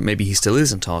talks, or maybe he still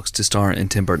is in talks, to star in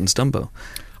Tim Burton's Dumbo.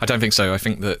 I don't think so. I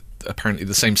think that apparently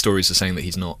the same stories are saying that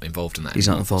he's not involved in that. He's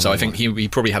not involved. So I think he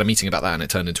probably had a meeting about that, and it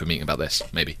turned into a meeting about this.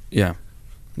 Maybe. Yeah.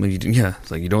 Well,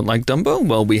 it's like, you don't like Dumbo?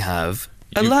 Well, we have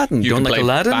Aladdin. You don't like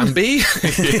Aladdin? Bambi?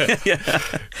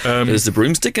 There's the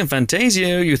broomstick and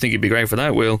Fantasia. You think you'd be great for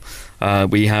that, Will.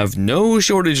 We have no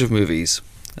shortage of movies.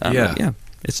 Yeah,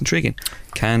 it's intriguing.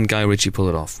 Can Guy Ritchie pull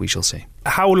it off? We shall see.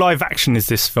 How live action is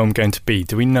this film going to be?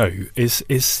 Do we know?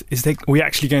 Are we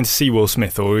actually going to see Will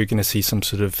Smith, or are we going to see some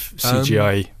sort of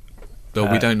CGI? Well,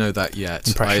 we don't know that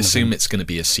yet. I assume it's going to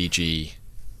be a CG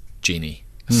genie.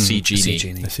 A C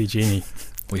genie.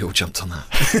 We all jumped on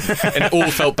that and all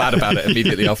felt bad about it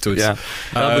immediately afterwards. Yeah,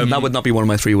 that would not be one of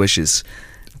my 3 wishes,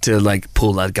 to like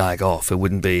pull that gag off. It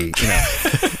wouldn't be,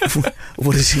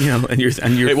 what is and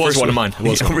your it was one of mine. It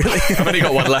was one. Really? I've only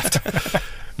got one left.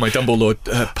 My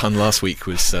Dumbledore pun last week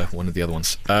was one of the other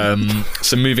ones.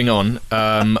 So moving on,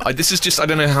 this is just, I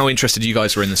don't know how interested you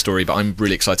guys were in the story, but I'm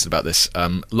really excited about this.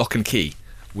 Lock and Key,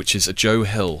 which is a Joe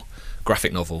Hill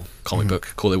graphic novel, comic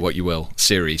book, call it what you will,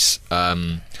 series,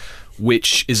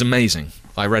 which is amazing.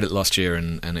 I read it last year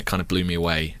and it kind of blew me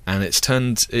away. And it's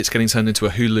getting turned into a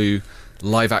Hulu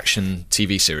live-action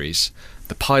TV series.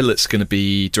 The pilot's going to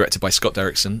be directed by Scott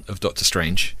Derrickson of Doctor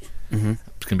Strange. It's going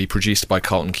to be produced by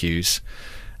Carlton Cuse.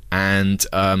 And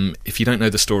if you don't know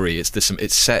the story,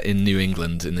 it's set in New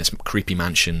England in this creepy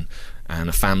mansion, and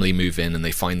a family move in and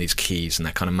they find these keys, and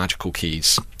they're kind of magical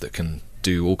keys that can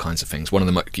do all kinds of things. One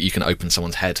of them, you can open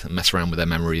someone's head and mess around with their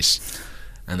memories.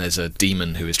 And there's a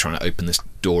demon who is trying to open this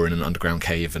door in an underground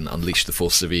cave and unleash the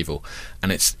forces of evil.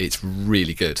 And it's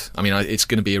really good. I mean, it's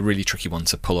going to be a really tricky one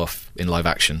to pull off in live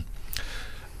action,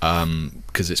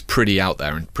 because it's pretty out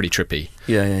there and pretty trippy.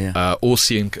 Yeah.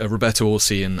 Roberto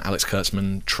Orsi and Alex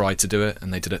Kurtzman tried to do it,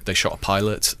 and they shot a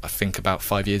pilot, I think, about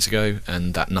 5 years ago,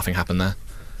 and nothing happened there.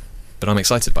 But I'm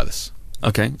excited by this.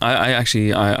 Okay, I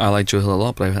actually like Joe Hill a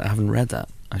lot, but I haven't read that.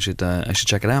 I should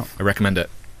check it out. I recommend it.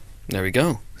 There we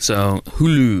go. So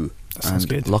Hulu sounds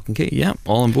good. Lock and Key, yeah,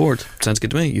 all on board. Sounds good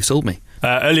to me. You've sold me.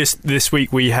 Earlier this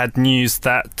week we had news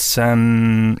that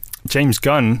James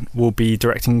Gunn will be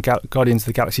directing Guardians of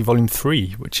the Galaxy Volume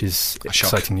 3, which is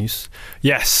exciting news.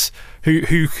 Yes,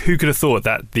 who could have thought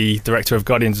that the director of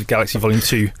Guardians of the Galaxy Volume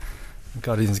 2,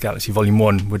 Guardians of the Galaxy Volume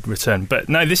 1 would return? But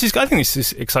no, I think this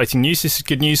is exciting news. This is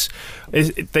good news.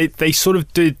 They sort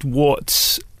of did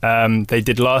what they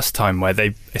did last time, where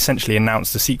they essentially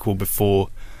announced the sequel before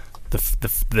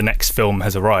the next film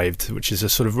has arrived, which is a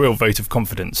sort of real vote of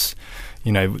confidence.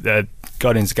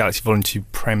 Guardians of the Galaxy Volume 2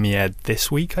 premiered this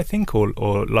week, I think, or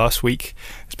last week.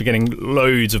 It's been getting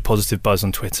loads of positive buzz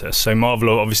on Twitter. So Marvel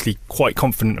are obviously quite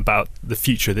confident about the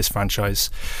future of this franchise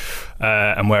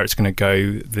and where it's going to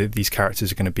go. These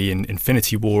characters are going to be in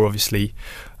Infinity War, obviously.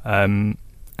 And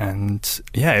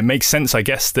yeah, it makes sense, I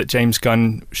guess, that James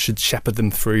Gunn should shepherd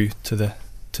them through to the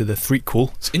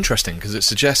threequel. It's interesting because it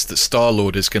suggests that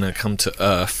Star-Lord is going to come to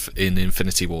Earth in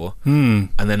Infinity War, and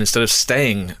then instead of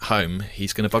staying home,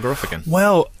 he's going to bugger off again.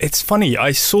 Well, it's funny.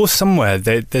 I saw somewhere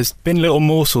there's been little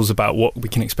morsels about what we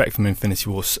can expect from Infinity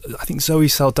War. I think Zoe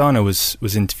Saldana was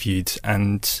interviewed,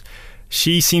 and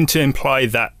she seemed to imply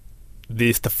that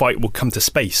the fight will come to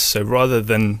space. So rather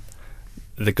than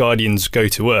the Guardians go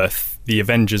to Earth, the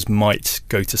Avengers might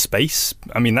go to space.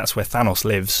 I mean, that's where Thanos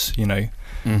lives,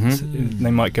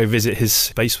 They might go visit his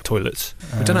space toilets.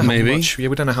 We don't know how Maybe. much. Yeah,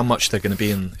 we don't know how much they're going to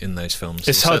be in those films.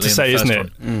 It's hard to say, isn't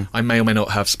it? I may or may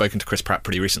not have spoken to Chris Pratt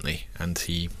pretty recently, and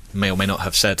he may or may not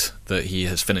have said that he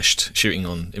has finished shooting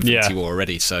on Infinity War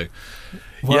already. So,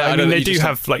 well, yeah, I mean, they do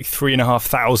have like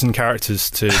 3,500 characters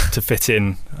to fit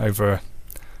in over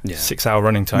a 6 hour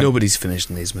running time. Nobody's finished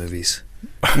in these movies.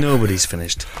 Nobody's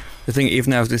finished. The thing,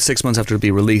 even after 6 months after it'll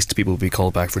be released, people will be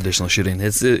called back for additional shooting.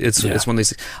 It's one of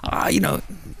these.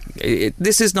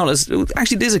 This is not as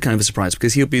actually. It is a kind of a surprise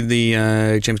because he'll be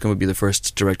the James Gunn would be the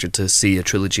first director to see a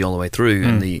trilogy all the way through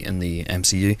in the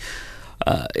MCU.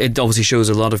 It obviously shows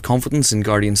a lot of confidence in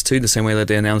Guardians 2, the same way that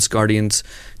they announced Guardians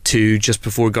 2 just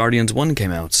before Guardians 1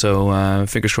 came out. So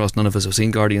fingers crossed, none of us have seen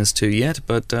Guardians 2 yet,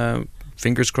 but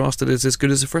fingers crossed that it's as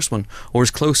good as the first one or as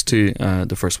close to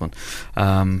the first one.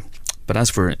 But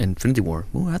as for Infinity War,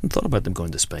 I hadn't thought about them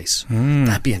going to space.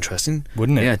 That'd be interesting,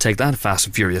 wouldn't it? Yeah, take that, Fast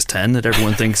and Furious 10 that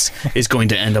everyone thinks is going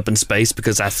to end up in space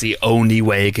because that's the only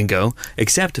way it can go,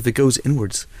 except if it goes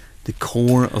inwards. The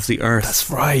core of the Earth.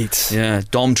 That's right. Yeah,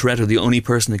 Dom Toretto, the only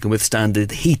person who can withstand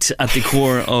the heat at the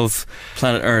core of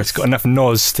planet Earth. It's got enough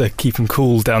NOS to keep him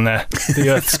cool down there. The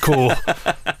Earth's core.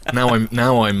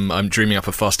 Now I'm dreaming up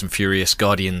a Fast and Furious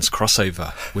Guardians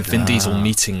crossover with Vin Diesel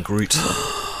meeting Groot.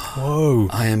 Whoa!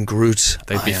 I am Groot.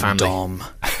 They'd be family. Dom.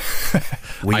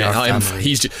 We are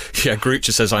family. Groot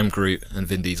just says I'm Groot, and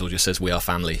Vin Diesel just says we are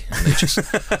family, and they just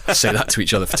say that to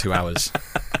each other for 2 hours.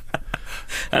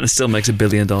 And it still makes $1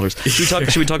 billion.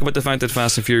 Should we talk about the fact that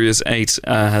Fast and Furious 8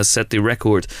 has set the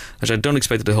record, which I don't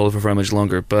expect it to hold for very much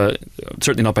longer, but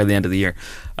certainly not by the end of the year,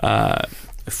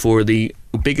 for the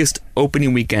biggest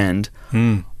opening weekend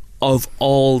of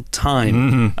all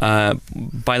time.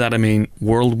 By that I mean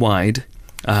worldwide,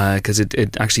 because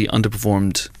it actually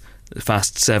underperformed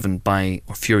Fast 7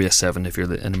 or Furious 7 if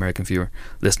you're an American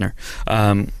listener,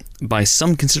 by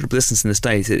some considerable distance in the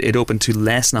States. It opened to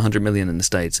less than 100 million in the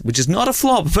States, which is not a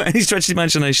flop by any stretch of the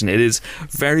imagination. It is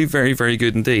very, very, very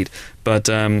good indeed. But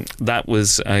that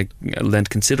was lent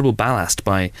considerable ballast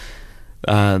by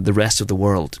the rest of the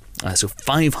world. So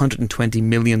 $520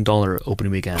 million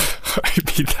opening weekend. I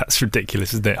mean, that's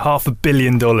ridiculous, isn't it? $500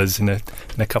 million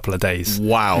in a couple of days.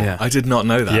 Wow. Yeah. I did not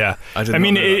know that. Yeah. I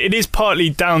mean, it is partly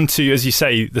down to, as you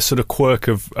say, the sort of quirk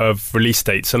of release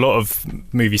dates. A lot of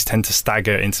movies tend to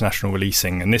stagger international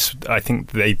releasing, and this, I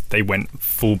think they went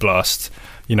full blast.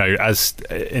 You know, as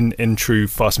in true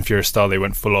Fast and Furious style, they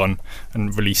went full on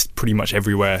and released pretty much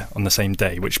everywhere on the same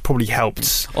day, which probably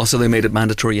helped. Also, they made it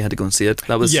mandatory; you had to go and see it.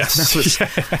 That was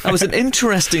that was an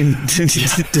interesting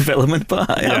development, but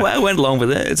I went along with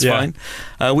it. It's fine.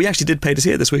 We actually did pay to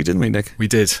see it this week, didn't we, Nick? We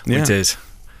did. We did.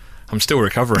 I'm still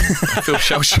recovering. I feel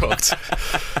shell shocked.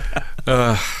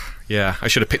 Yeah, I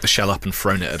should have picked the shell up and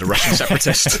thrown it at a Russian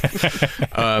separatist.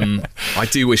 I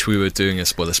do wish we were doing a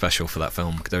spoiler special for that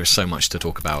film. There is so much to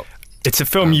talk about. It's a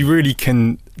film you really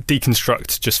can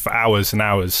deconstruct just for hours and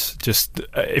hours. Just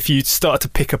if you start to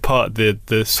pick apart the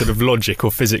sort of logic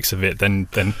or physics of it, then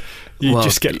you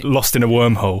just get lost in a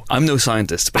wormhole. I'm no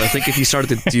scientist, but I think if you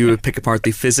started to pick apart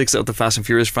the physics of the Fast and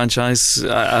Furious franchise,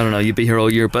 I don't know, you'd be here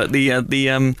all year. But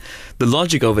the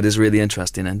logic of it is really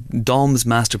interesting, and Dom's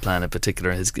master plan in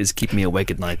particular is keeping me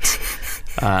awake at night.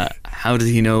 How did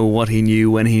he know what he knew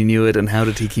when he knew it, and how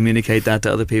did he communicate that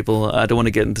to other people? I don't want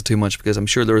to get into too much because I'm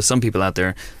sure there are some people out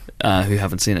there who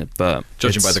haven't seen it. But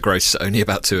judging by the gross, only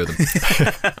about 2 of them,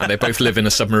 and they both live in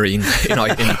a submarine in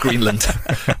Greenland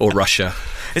or Russia.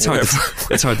 It's hard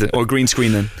to, or Green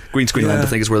Screenland. I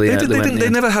think is where they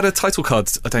never had a title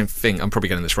card. I don't think, I'm probably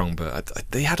getting this wrong, but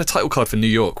they had a title card for New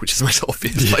York, which is the most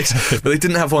obvious place, but they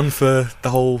didn't have one for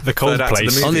the cold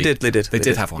place. The movie. Oh, they did. They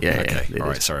did have one. Yeah, okay. Yeah, all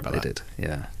right. Sorry about that. They did.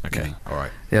 Yeah. Okay. Yeah. All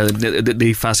right. Yeah.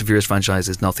 The Fast and Furious franchise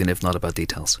is nothing if not about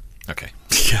details. Okay.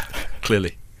 Yeah.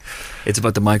 Clearly. It's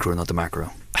about the micro, not the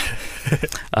macro.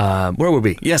 Where were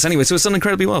we? Yes, anyway, so it's done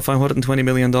incredibly well. $520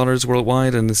 million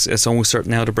worldwide, and it's almost certain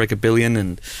now to break $1 billion.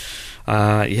 And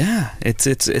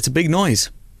it's a big noise.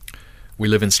 We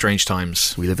live in strange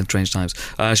times.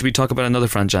 Should we talk about another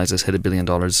franchise that's hit $1 billion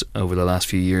over the last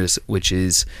few years, which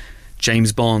is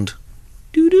James Bond?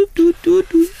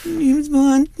 James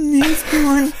Bond,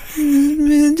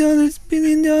 $1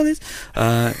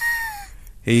 billion.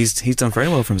 He's done very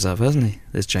well for himself, hasn't he?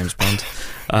 This James Bond.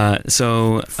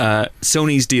 So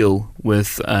Sony's deal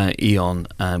with Eon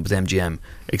and with MGM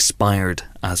expired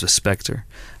as with Spectre,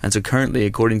 and so currently,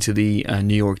 according to the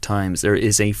New York Times, there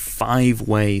is a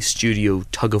 5-way studio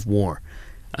tug of war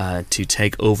to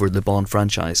take over the Bond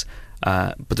franchise,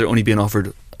 but they're only being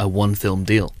offered a 1-film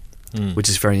deal, which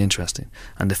is very interesting.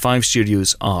 And the 5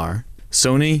 studios are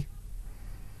Sony,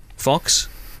 Fox,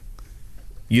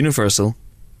 Universal,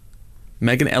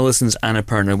 Megan Ellison's Anna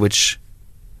Perna, which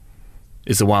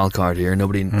is the wild card here.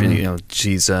 Nobody,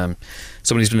 she's somebody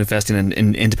who's been investing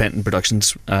in independent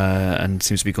productions and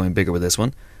seems to be going bigger with this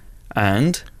one.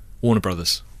 And Warner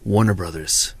Brothers.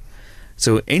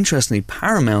 So interestingly,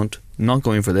 Paramount not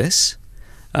going for this.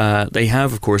 They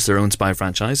have, of course, their own spy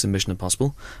franchise in Mission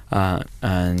Impossible,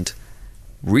 and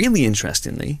really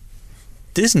interestingly,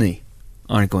 Disney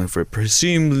aren't going for it,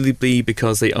 presumably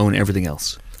because they own everything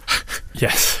else.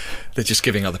 Yes. They're just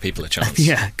giving other people a chance.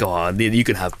 Yeah, go on. You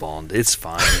can have Bond. It's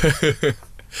fine.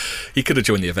 He could have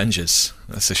joined the Avengers.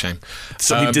 That's a shame.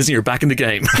 Suddenly Disney are back in the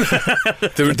game.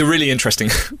 The really interesting,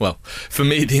 well, for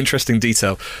me, the interesting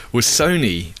detail was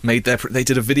Sony they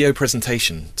did a video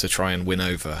presentation to try and win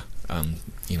over,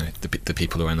 the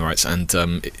people who own the rights, and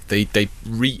they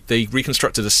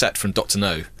reconstructed a set from Dr.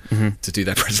 No to do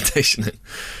their presentation in,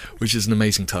 which is an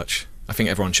amazing touch. I think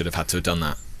everyone should have had to have done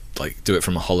that. Like, do it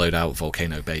from a hollowed out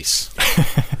volcano base.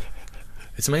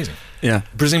 It's amazing. Yeah.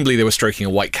 Presumably they were stroking a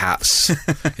white cat's in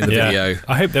the video.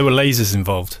 I hope there were lasers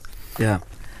involved. Yeah.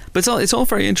 But it's all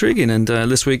very intriguing, and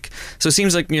this week, so it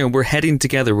seems like we're heading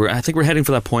together. I think we're heading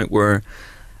for that point where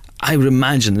I would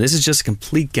imagine, this is just a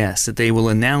complete guess, that they will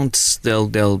announce they'll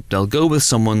go with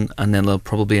someone, and then they'll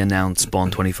probably announce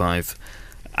Bond 25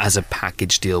 as a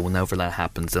package deal. Whenever that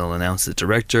happens, they'll announce the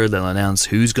director, they'll announce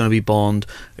who's going to be Bond.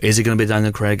 Is it going to be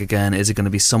Daniel Craig again? Is it going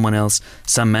to be someone else?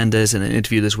 Sam Mendes, in an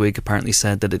interview this week, apparently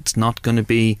said that it's not going to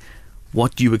be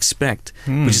what you expect,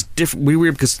 which is different.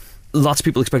 Weird because lots of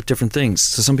people expect different things.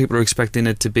 So some people are expecting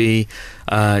it to be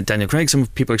Daniel Craig, some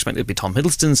people are expecting it to be Tom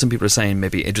Hiddleston, some people are saying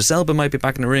maybe Idris Elba might be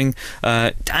back in the ring,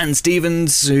 Dan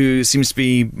Stevens, who seems to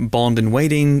be Bond in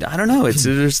waiting. I don't know.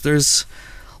 There's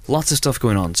lots of stuff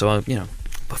going on. So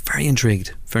but very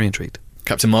intrigued.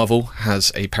 Captain Marvel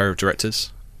has a pair of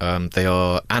directors. They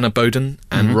are Anna Boden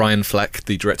and Ryan Fleck,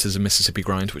 the directors of Mississippi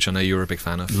Grind, which I know you're a big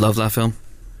fan of. Love that film.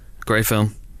 Great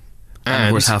film. And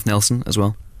of course, Half Nelson as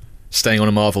well. Staying on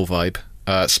a Marvel vibe,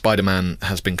 Spider-Man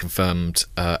has been confirmed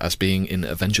as being in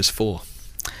Avengers 4.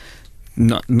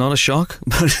 Not a shock,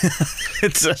 but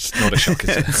it's not a shock, is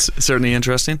it? It's certainly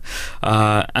interesting.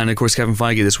 And of course, Kevin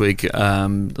Feige this week, I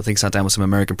think, sat down with some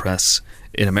American press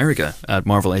in America at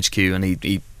Marvel HQ, and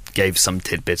he gave some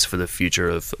tidbits for the future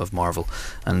of Marvel,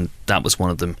 and that was one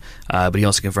of them. But he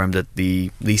also confirmed that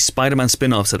the Spider-Man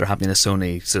spin-offs that are happening at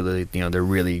Sony, so they're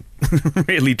really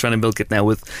really trying to milk it now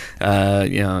with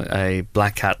a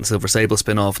Black Cat and Silver Sable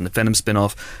spin-off and the Venom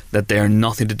spin-off, that they are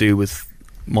nothing to do with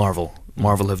Marvel.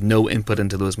 Marvel have no input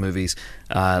into those movies.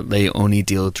 They only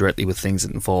deal directly with things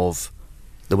that involve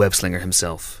the web slinger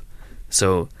himself.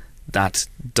 So that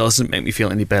doesn't make me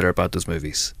feel any better about those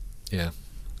movies. Yeah,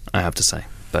 I have to say.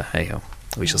 But hey ho,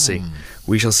 we shall see.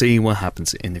 We shall see what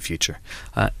happens in the future.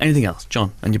 Anything else,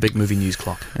 John? And your big movie news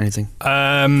clock? Anything?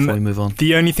 Before we move on.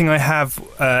 The only thing I have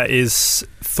is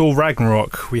Thor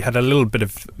Ragnarok. We had a little bit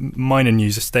of minor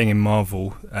news staying in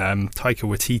Marvel. Taika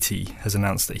Waititi has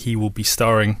announced that he will be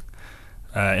starring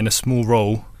in a small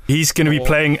role. He's going to be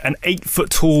playing an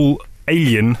 8-foot-tall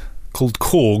alien called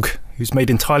Korg, who's made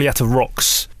entirely out of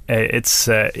rocks.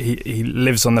 He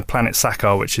lives on the planet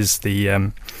Sakaar, which is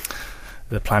the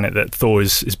planet that Thor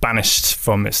is banished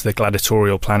from. It's the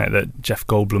gladiatorial planet that Jeff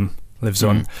Goldblum lives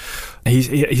on.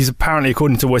 He's apparently,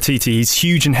 according to Waititi, he's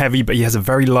huge and heavy, but he has a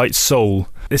very light soul.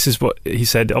 This is what he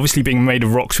said. Obviously, being made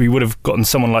of rocks, we would have gotten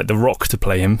someone like The Rock to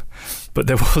play him, but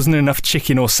there wasn't enough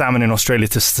chicken or salmon in Australia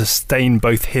to sustain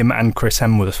both him and Chris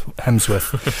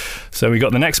Hemsworth. So we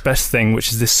got the next best thing,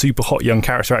 which is this super hot young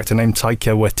character actor named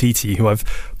Taika Waititi, who I've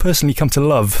personally come to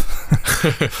love.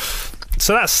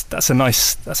 So that's a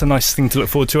nice thing to look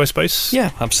forward to, I suppose.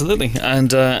 Yeah, absolutely.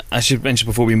 And I should mention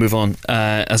before we move on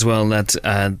as well that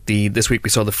this week we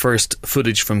saw the first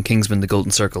footage from Kingsman: The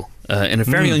Golden Circle in a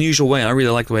very unusual way. I really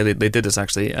like the way they did this.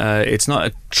 Actually, it's not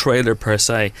a trailer per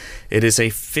se. It is a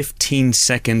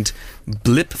 15-second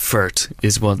blipfert,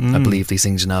 is what I believe these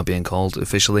things are now being called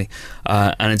officially,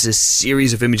 and it's a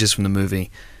series of images from the movie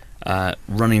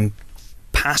running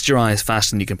past your eyes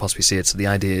faster than you can possibly see it. So the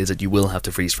idea is that you will have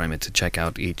to freeze frame it to check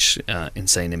out each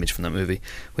insane image from that movie,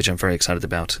 which I'm very excited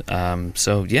about.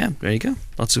 So yeah, there you go.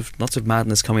 Lots of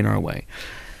madness coming our way.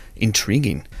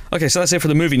 Intriguing. Okay, so that's it for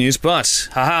the movie news, but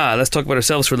let's talk about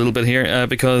ourselves for a little bit here,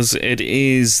 because it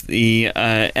is the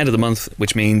end of the month,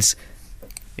 which means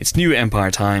it's new Empire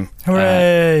time.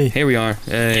 Hooray! Here we are.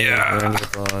 Yeah.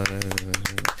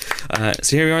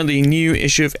 So here we are. The new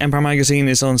issue of Empire magazine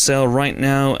is on sale right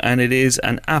now, and it is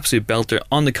an absolute belter.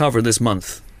 On the cover this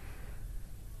month,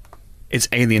 it's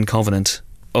Alien Covenant.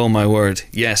 Oh my word,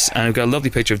 yes. And I've got a lovely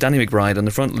picture of Danny McBride on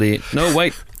the front. No,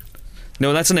 wait.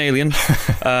 No, that's an Alien,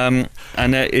 and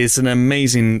it's an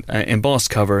amazing embossed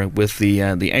cover with the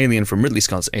alien from Ridley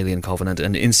Scott's Alien Covenant,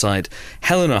 and inside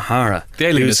Helen O'Hara. The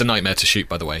Alien is a nightmare to shoot,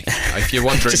 by the way. If you're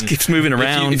wondering, just keeps moving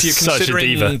around. If you're Such a diva.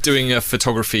 considering doing a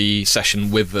photography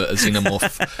session with a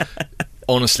xenomorph,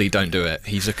 honestly, don't do it.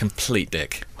 He's a complete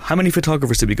dick. How many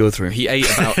photographers did we go through? He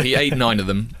ate 9 of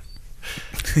them.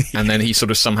 And then he sort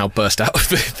of somehow burst out of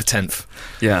the 10th.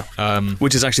 Yeah.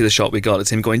 Which is actually the shot we got.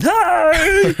 It's him going,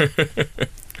 "Hi!"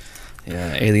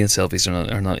 Yeah, alien selfies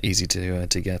are not easy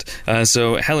to get.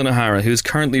 So Helen O'Hara, who's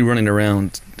currently running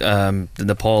around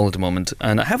Nepal at the moment,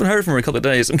 and I haven't heard from her in a couple of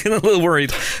days. I'm getting a little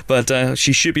worried, but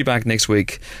she should be back next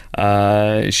week.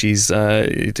 She's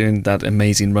doing that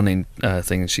amazing running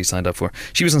thing she signed up for.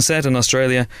 She was on set in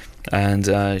Australia,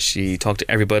 and she talked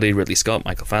to everybody: Ridley Scott,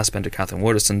 Michael Fassbender, Catherine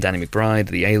Waterston, Danny McBride,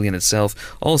 the Alien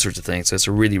itself, all sorts of things. So it's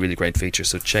a really, really great feature.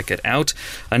 So check it out.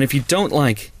 And if you don't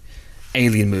like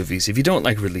Alien movies, if you don't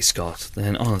like Ridley Scott,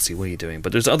 then honestly, what are you doing?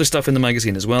 But there's other stuff in the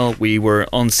magazine as well. We were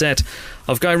on set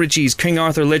of Guy Ritchie's King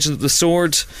Arthur Legend of the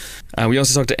Sword. We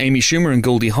also talked to Amy Schumer and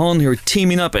Goldie Hawn, who are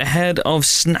teaming up ahead of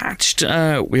Snatched.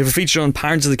 We have a feature on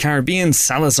Pirates of the Caribbean,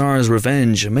 Salazar's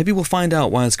Revenge. Maybe we'll find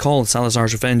out why it's called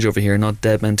Salazar's Revenge over here, not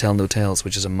Dead Men Tell No Tales,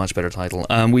 which is a much better title.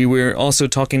 We were also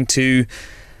talking to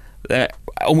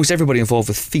almost everybody involved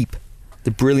with Veep, the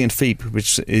brilliant Veep,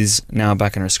 which is now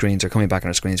back on our screens, or coming back on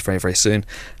our screens very, very soon,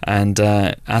 and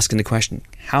asking the question,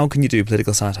 how can you do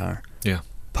political satire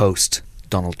post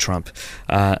Donald Trump?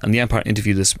 And the Empire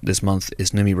interview this month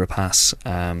is Noomi Rapace,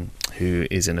 who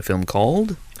is in a film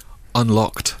called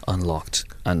Unlocked,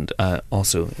 and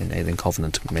also in Alien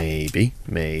Covenant, maybe.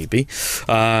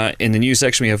 In the news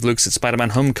section, we have looks at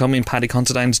Spider-Man Homecoming, Paddy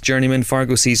Considine's Journeyman,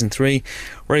 Fargo Season 3,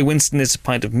 Ray Winston is A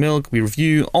Pint of Milk. We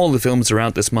review all the films that are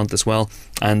out this month as well,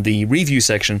 and the review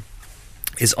section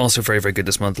is also very, very good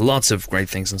this month. Lots of great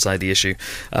things inside the issue.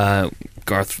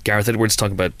 Gareth Edwards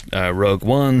talking about Rogue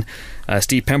One,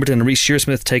 Steve Pemberton and Reece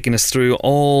Shearsmith taking us through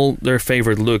all their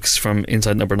favourite looks from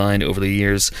Inside Number 9 over the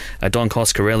years. Don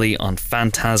Coscarelli on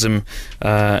Phantasm,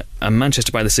 and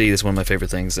Manchester by the Sea is one of my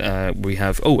favourite things. We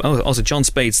have also John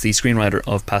Spates, the screenwriter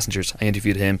of Passengers. I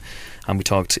interviewed him, and we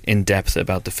talked in depth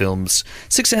about the film's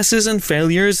successes and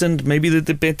failures, and maybe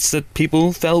the bits that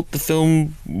people felt the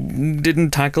film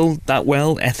didn't tackle that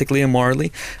well ethically and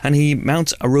morally, and he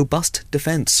mounts a robust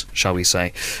defence, shall we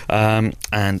say.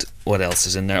 And what else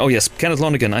is in there? Oh yes, Kenneth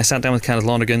Lonergan. I sat down with Kenneth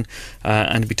Lonergan,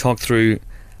 and we talked through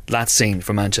that scene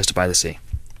from Manchester by the Sea.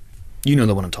 You know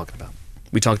the one I'm talking about.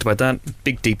 We talked about that.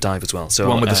 Big deep dive as well. So the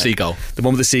one with the seagull. The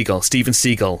one with the seagull. Stephen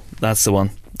Seagull. That's the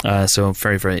one. So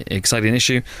very, very exciting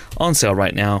issue. On sale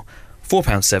right now.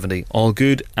 £4.70. All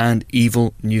good and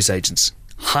evil newsagents.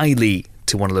 Highly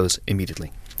to one of those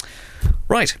immediately.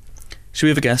 Right. Should we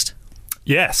have a guest?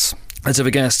 Yes. Let's have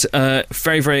a guest.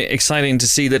 Very, very exciting to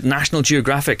see that National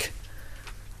Geographic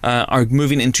are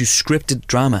moving into scripted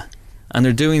drama, and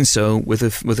they're doing so with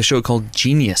a show called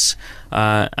Genius,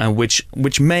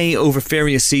 which may over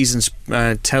various seasons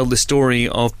tell the story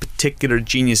of particular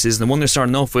geniuses. And the one they're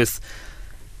starting off with,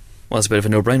 well, it's a bit of a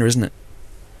no-brainer, isn't it?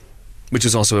 Which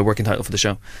is also a working title for the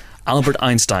show. Albert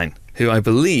Einstein, who I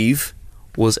believe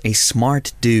was a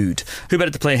smart dude. Who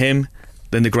better to play him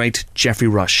than the great Geoffrey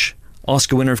Rush?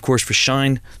 Oscar winner, of course, for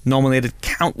Shine, nominated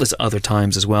countless other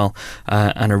times as well,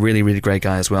 and a really, really great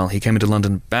guy as well. He came into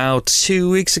London about 2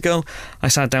 weeks ago. I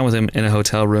sat down with him in a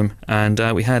hotel room, and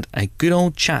we had a good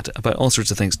old chat about all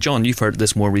sorts of things. John, you've heard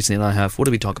this more recently than I have. What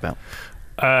did we talk about?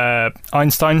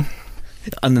 Einstein.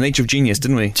 And the nature of genius,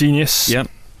 didn't we? Genius. Yep.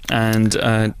 And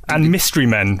Mystery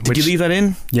Men. Did you leave that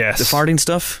in? Yes. The farting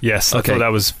stuff? Yes, I thought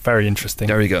that was very interesting.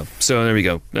 There we go. So there we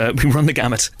go. We run the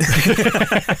gamut.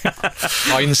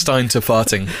 Einstein to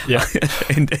farting. Yeah.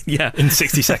 In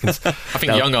 60 seconds. I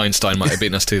think young Einstein might have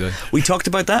beaten us too, though. We talked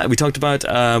about that. We talked about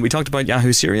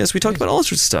Yahoo Serious. We talked about all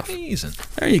sorts of stuff. Amazing.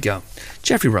 There you go.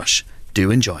 Geoffrey Rush.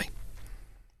 Do enjoy.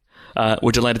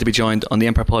 We're delighted to be joined on the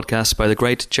Empire Podcast by the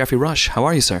great Geoffrey Rush. How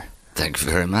are you, sir? Thank you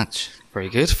very much. Very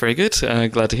good, very good.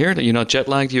 Glad to hear it. You're not jet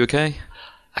lagged, you okay?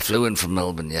 I flew in from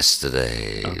Melbourne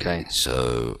yesterday. Okay.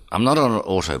 So I'm not on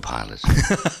autopilot.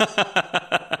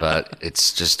 But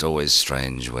it's just always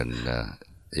strange when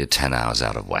you're 10 hours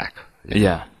out of whack.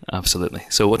 Yeah, absolutely.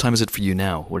 So what time is it for you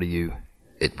now? What are you?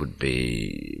 It would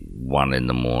be 1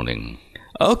 a.m.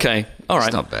 Okay, all right.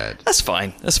 It's not bad. That's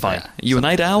fine, Yeah, you a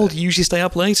night bad. owl? Do you usually stay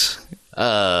up late?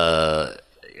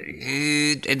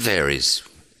 It varies.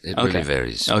 It really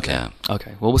varies. Okay. Yeah.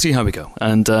 Okay. Well, we'll see how we go.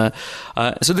 And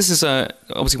so this is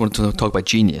obviously want to talk about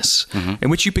Genius,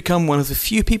 in which you become one of the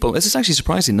few people. This is actually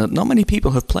surprising. Not many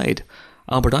people have played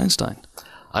Albert Einstein.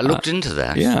 I looked into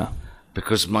that. Yeah.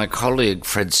 because my colleague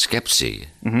Fred Skepsey,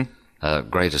 a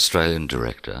great Australian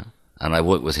director, and I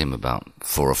worked with him about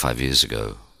 4 or 5 years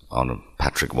ago on a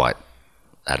Patrick White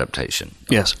adaptation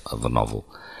of a novel.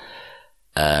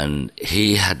 And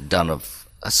he had done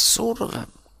a sort of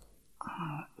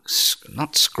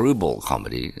not screwball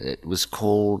comedy. It was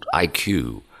called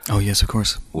IQ. Oh, yes, of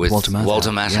course. With Walter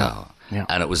Matthau. Yeah.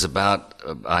 And it was about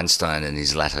Einstein in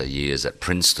his latter years at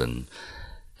Princeton.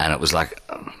 And it was like,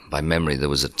 by memory, there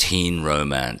was a teen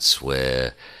romance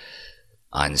where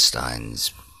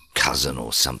Einstein's cousin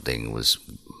or something was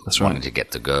wanting to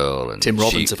get the girl. And Tim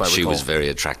Robbins, if I recall. She was very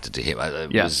attracted to him.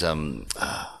 It was,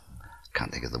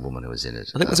 can't think of the woman who was in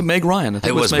it. I think it was Meg Ryan.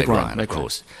 It was Meg Ryan, of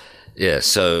course. Yeah,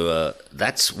 so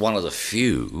that's one of the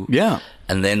few. Yeah.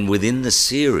 And then within the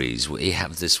series, we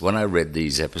have this, when I read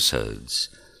these episodes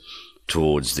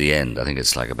towards the end, I think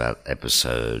it's like about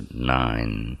episode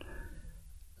 9,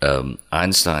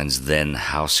 Einstein's then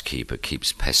housekeeper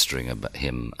keeps pestering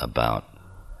him about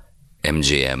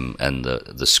MGM and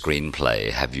the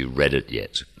screenplay. Have you read it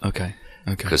yet? Okay.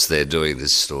 Because they're doing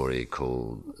this story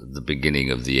called The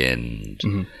Beginning of the End,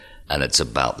 and it's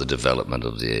about the development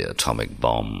of the atomic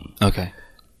bomb. Okay.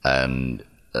 And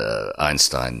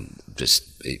Einstein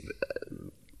just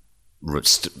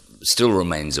still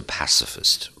remains a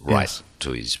pacifist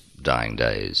to his dying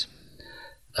days.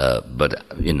 But,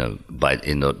 in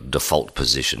the default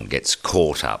position, gets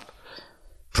caught up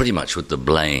pretty much with the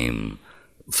blame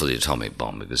for the atomic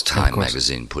bomb, because Time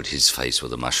magazine put his face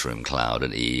with a mushroom cloud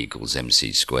and E equals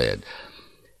MC squared.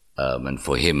 And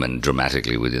for him, and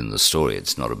dramatically within the story,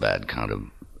 it's not a bad kind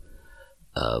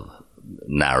of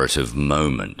narrative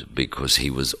moment, because he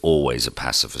was always a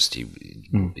pacifist.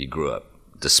 He grew up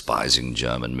despising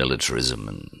German militarism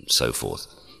and so forth.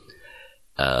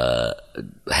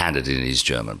 Handed in his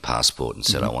German passport and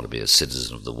said, I want to be a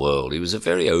citizen of the world. He was a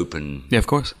very open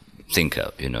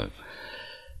thinker,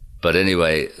 But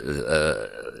anyway,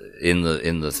 in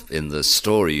the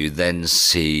story, you then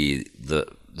see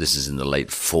this is in the late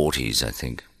 40s, I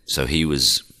think. So he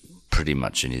was pretty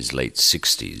much in his late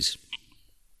 60s.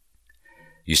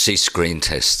 You see screen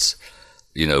tests,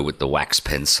 with the wax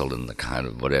pencil and the kind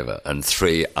of whatever, and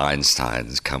 3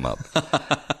 Einsteins come up.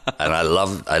 And I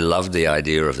loved the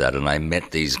idea of that. And I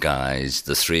met these guys,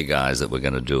 the 3 guys that were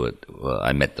going to do it.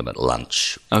 I met them at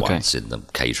lunch once in the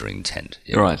catering tent.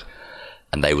 Right.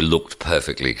 And they looked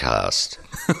perfectly cast.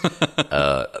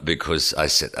 Because I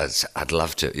said, I'd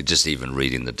love to, just even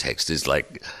reading the text is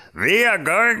like, we are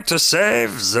going to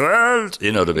save the world.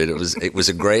 You know what I mean?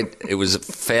 It was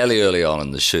fairly early on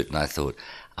in the shoot, and I thought,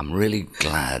 I'm really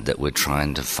glad that we're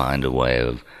trying to find a way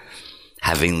of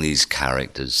having these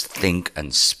characters think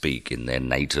and speak in their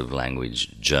native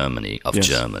language,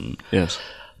 German. Yes.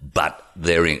 But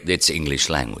it's English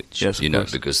language, yes,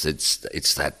 because it's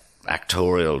that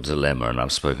actorial dilemma, and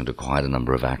I've spoken to quite a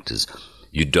number of actors.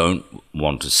 You don't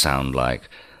want to sound like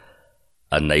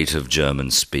a native German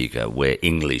speaker where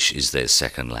English is their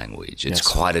second language. It's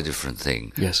quite a different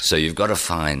thing. Yes. So you've got to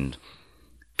find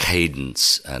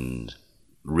cadence and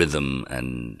rhythm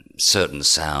and certain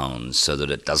sounds so that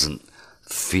it doesn't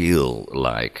feel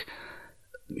like,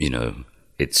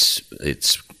 it's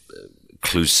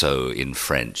Clouseau in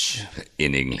French,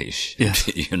 in English. Yes.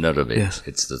 You know what I mean? Yes.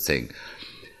 It's the thing.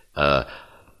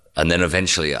 And then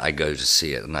eventually I go to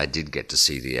see it, and I did get to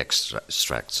see the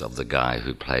extracts of the guy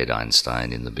who played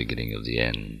Einstein in The Beginning of the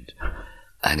End.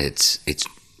 And it's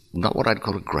not what I'd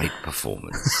call a great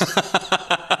performance.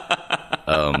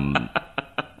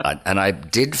 And I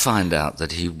did find out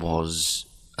that he was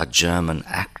a German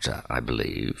actor, I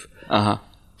believe. Uh-huh.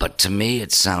 But to me,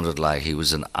 it sounded like he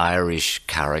was an Irish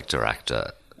character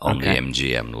actor on the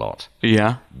MGM lot.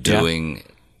 Yeah. Doing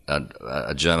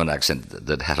a German accent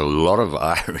that had a lot of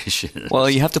Irish in it. Well,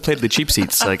 you have to play the cheap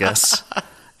seats, I guess.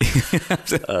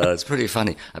 It's pretty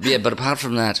funny. Yeah, but apart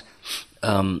from that,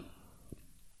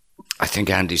 I think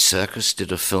Andy Serkis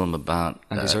did a film about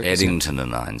Eddington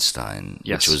and Einstein,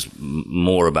 which was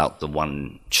more about the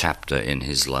one chapter in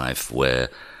his life where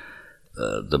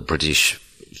the British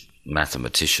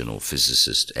mathematician or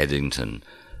physicist Eddington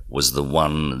was the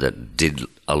one that did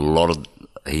a lot of...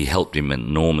 He helped him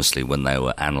enormously when they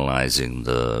were analysing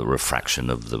the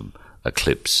refraction of the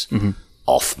eclipse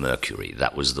off Mercury.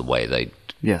 That was the way they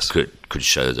could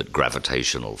show that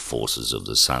gravitational forces of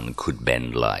the sun could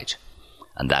bend light.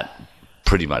 And that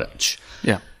pretty much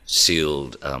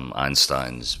sealed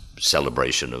Einstein's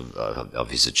celebration of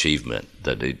his achievement,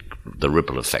 that the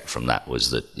ripple effect from that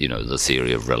was that, the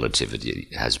theory of relativity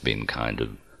has been kind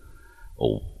of,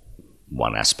 or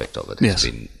one aspect of it has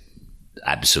been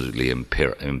absolutely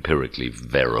empirically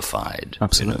verified.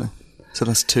 Absolutely. So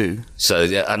that's 2. So,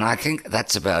 yeah, and I think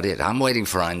that's about it. I'm waiting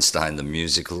for Einstein the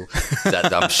musical.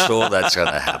 I'm sure that's going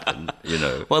to happen, you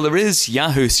know. Well, there is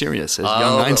Yahoo Serious as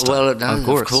Young Einstein. Well,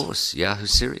 no, of course. Yahoo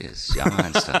Serious, Young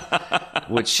Einstein.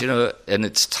 Which, you know, in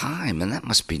its time, and that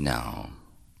must be now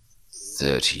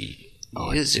 30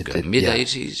 years ago,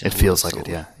 mid-80s. It feels like it,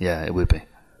 yeah. Yeah, it would be.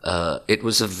 It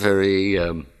was a very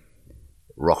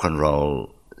rock and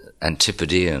roll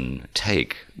antipodean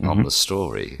take on the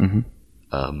story.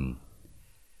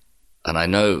 And I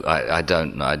know, I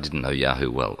didn't know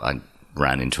Yahoo well. I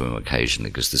ran into him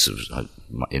occasionally because this was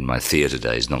in my theatre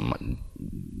days, not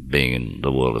being in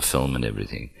the world of film and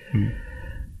everything.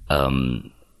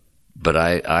 But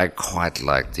I quite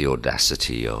liked the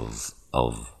audacity of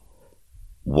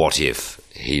what if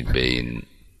he'd been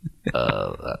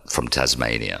from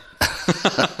Tasmania.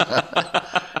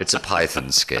 It's a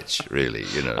Python sketch, really,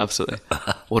 you know. Absolutely.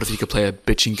 What if you could play a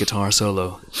bitching guitar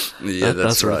solo? Yeah,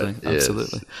 that's sort right. Of thing.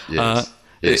 Absolutely.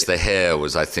 Yes, the hair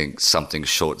was, I think, something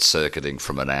short-circuiting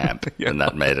from an amp, and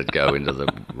that made it go into the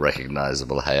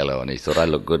recognisable halo. And he thought, I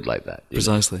look good like that.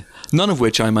 Precisely. None of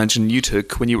which I imagine you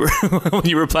took when you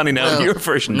were planning out your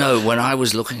version. No, when I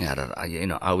was looking at it,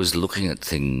 I was looking at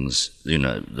things, you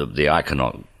know, the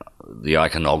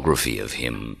iconography of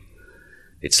him.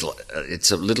 It's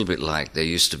a little bit like there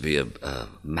used to be a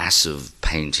massive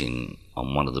painting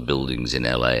on one of the buildings in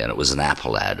LA, and it was an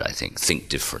Apple ad, I think. Think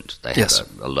Different. They had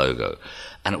a logo,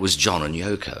 and it was John and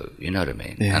Yoko. You know what I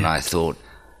mean? Yeah. And I thought,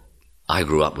 I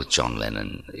grew up with John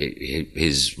Lennon.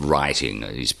 His writing,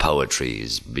 his poetry,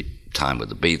 his time with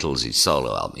the Beatles, his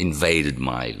solo album invaded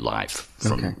my life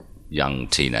from young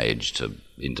teenage to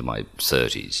into my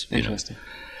 30s. Interesting.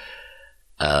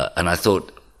 And I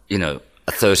thought, you know,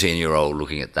 a 13-year-old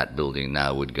looking at that building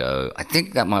now would go, I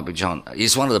think that might be John.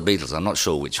 He's one of the Beatles. I'm not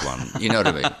sure which one. You know what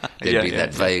I mean? There'd be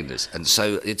that vagueness. And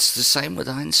so it's the same with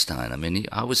Einstein. I mean,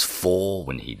 I was 4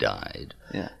 when he died.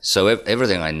 Yeah. So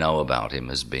everything I know about him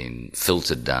has been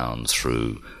filtered down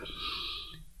through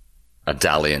a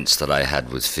dalliance that I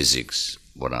had with physics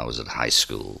when I was at high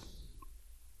school.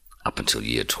 Up until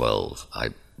year 12, I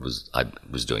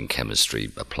was doing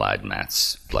chemistry, applied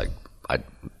maths. Like, I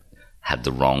had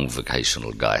the wrong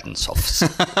vocational guidance officer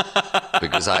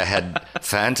because I had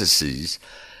fantasies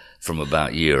from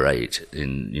about year 8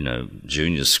 in, you know,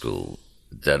 junior school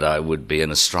that I would be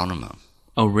an astronomer.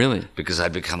 Oh, really? Because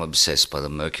I'd become obsessed by the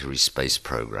Mercury space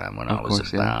program when I was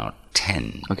about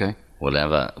 10. Okay.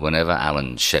 Whenever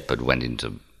Alan Shepard went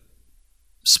into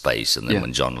space, and then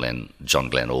when John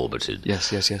Glenn orbited. Yes.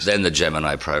 Then the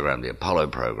Gemini program, the Apollo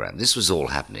program. This was all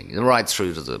happening right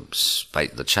through to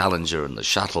the Challenger and the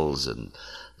shuttles and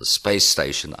the space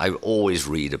station. I always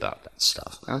read about that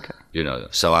stuff. Okay. You know,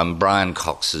 so I'm Brian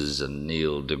Cox's and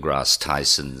Neil deGrasse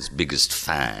Tyson's biggest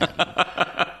fan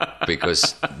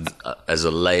because as a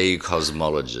lay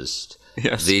cosmologist,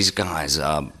 these guys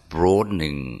are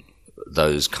broadening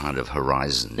those kind of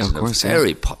horizons in a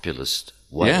very populist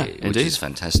way, which is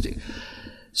fantastic.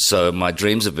 So my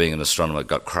dreams of being an astronomer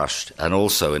got crushed. And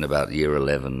also in about year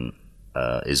 11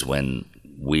 is when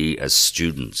we as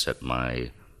students at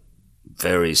my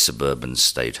very suburban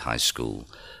state high school,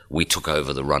 we took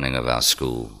over the running of our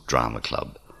school drama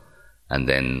club. And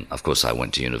then, of course, I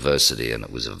went to university, and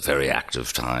it was a very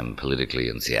active time politically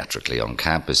and theatrically on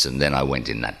campus, and then I went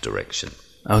in that direction.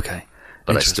 Okay.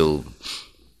 But I still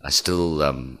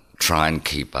try and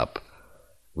keep up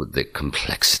with the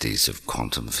complexities of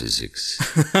quantum physics.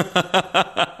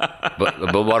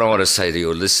 but what I want to say to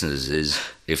your listeners is,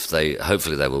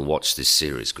 hopefully they will watch this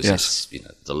series, because it's, you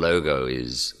know, the logo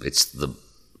it's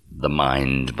the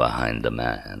mind behind the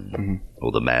man,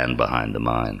 or the man behind the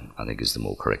mind, I think is the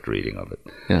more correct reading of it.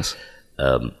 Yes.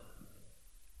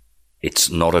 It's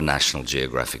not a National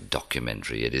Geographic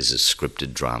documentary. It is a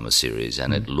scripted drama series,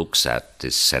 and it looks at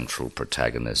this central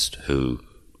protagonist who,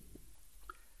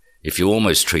 if you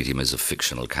almost treat him as a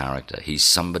fictional character, he's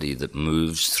somebody that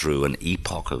moves through an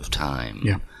epoch of time.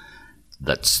 Yeah.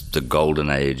 That's the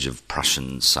golden age of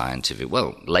Prussian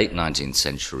late 19th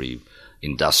century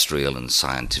industrial and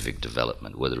scientific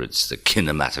development, whether it's the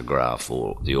kinematograph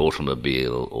or the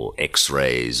automobile or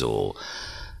X-rays or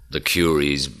the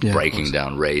Curies breaking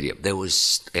down radium. There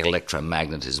was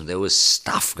electromagnetism. There was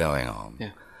stuff going on.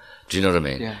 Yeah. Do you know what I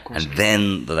mean? Yeah, of course. And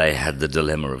then they had the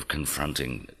dilemma of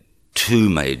confronting 2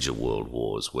 major world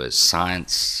wars where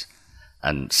science,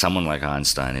 and someone like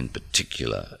Einstein in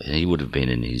particular, he would have been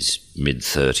in his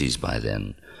mid-30s by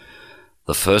then.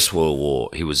 The First World War,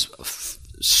 he was a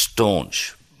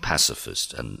staunch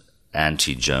pacifist and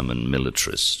anti-German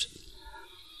militarist.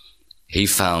 He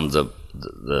found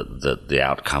the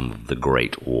outcome of the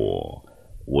Great War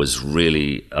was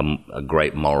really a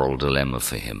great moral dilemma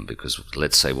for him, because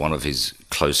let's say one of his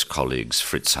close colleagues,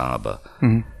 Fritz Haber,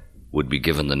 would be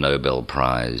given the Nobel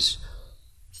Prize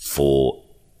for,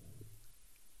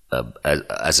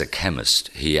 as a chemist,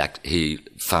 he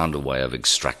found a way of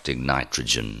extracting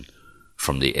nitrogen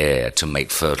from the air to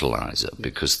make fertilizer,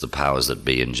 because the powers that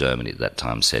be in Germany at that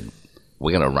time said,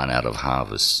 we're going to run out of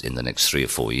harvests in the next 3 or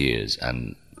 4 years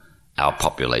and our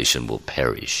population will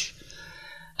perish.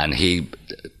 And he,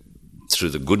 through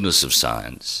the goodness of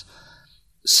science,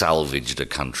 salvaged a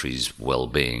country's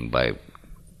well-being by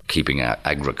keeping our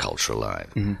agriculture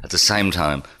alive. At the same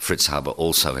time, Fritz Haber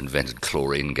also invented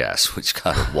chlorine gas, which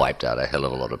kind of wiped out a hell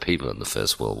of a lot of people in the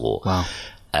First World War. Wow.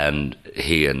 And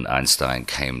he and Einstein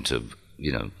came to,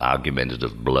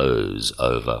 argumentative blows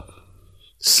over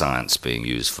science being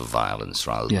used for violence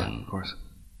rather than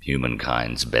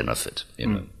humankind's benefit,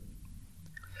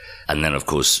 And then, of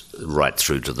course, right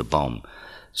through to the bomb.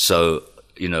 So,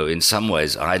 in some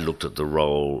ways, I looked at the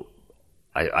role,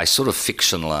 I sort of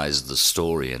fictionalized the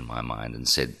story in my mind and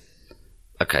said,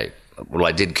 okay, well,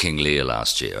 I did King Lear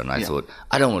last year, and I thought,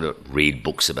 I don't want to read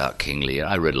books about King Lear.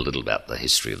 I read a little about the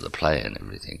history of the play and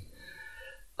everything.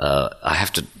 I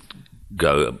have to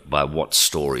go by what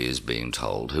story is being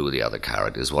told, who are the other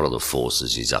characters, what are the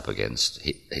forces he's up against.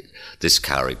 This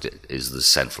character is the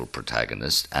central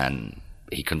protagonist, and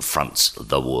he confronts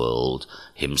the world,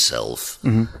 himself,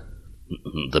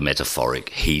 the metaphoric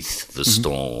heath, the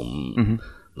storm,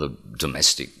 the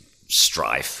domestic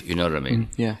strife, you know what I mean?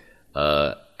 Yeah.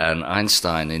 And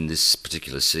Einstein in this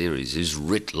particular series is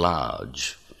writ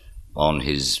large on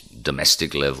his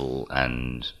domestic level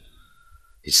and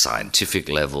his scientific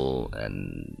level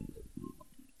and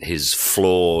his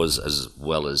flaws, as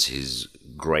well as his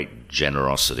great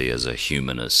generosity as a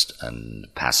humanist and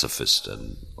pacifist,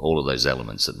 and all of those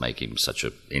elements that make him such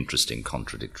an interesting,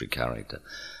 contradictory character.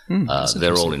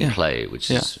 They're all in play,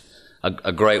 which is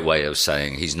a great way of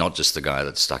saying he's not just the guy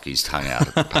that stuck his tongue out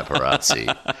at the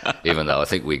paparazzi, even though I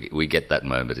think we get that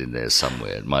moment in there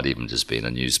somewhere. It might even just be in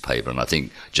a newspaper, and I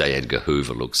think J. Edgar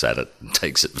Hoover looks at it and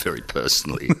takes it very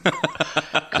personally,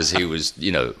 because he was,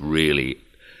 really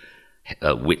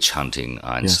witch hunting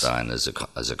Einstein as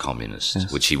a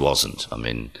communist, which he wasn't. I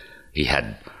mean, he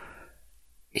had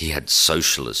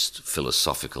socialist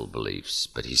philosophical beliefs,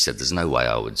 but he said there's no way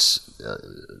I would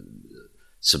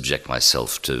subject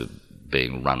myself to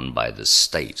being run by the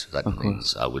state. That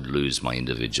means I would lose my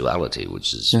individuality,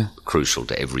 which is crucial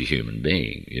to every human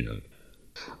being,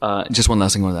 Just one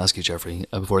last thing I want to ask you, Geoffrey,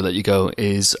 before I let you go,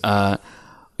 is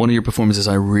one of your performances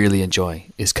I really enjoy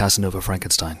is Casanova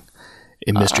Frankenstein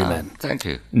in Mystery Men. Thank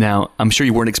you. Now, I'm sure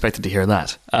you weren't expected to hear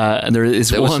that. And there were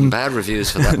some bad reviews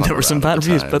for that one. There were some bad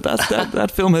reviews, but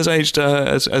that film has aged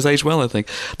aged well, I think.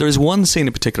 There is one scene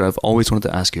in particular I've always wanted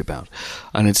to ask you about,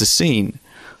 and it's a scene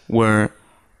where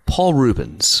Paul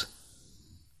Rubens,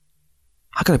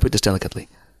 how can I put this delicately,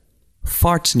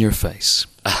 farts in your face.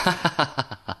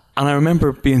 And I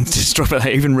remember being struck by that.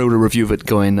 I even wrote a review of it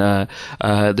going,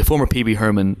 the former P.B.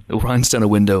 Herman runs down a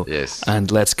window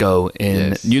and lets go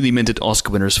in newly minted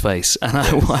Oscar winner's face. And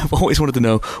I've always wanted to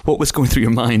know what was going through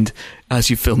your mind as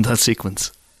you filmed that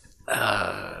sequence.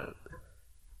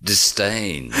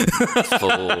 Disdain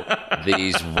for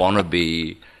these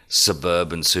wannabe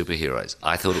suburban superheroes.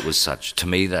 I thought it was such, to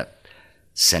me, that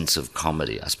sense of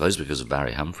comedy, I suppose because of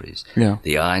Barry Humphries,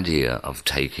 the idea of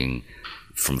taking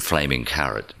from Flaming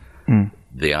Carrot,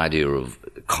 the idea of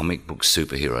comic book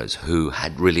superheroes who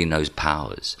had really no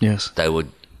powers. Yes. They were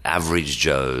average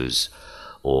Joes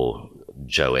or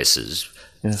Joesses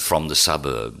from the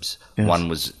suburbs. Yes. One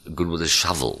was good with a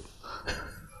shovel.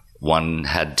 One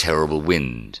had terrible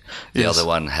wind. The other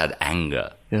one had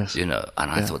anger. Yes. And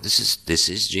I thought, this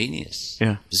is genius.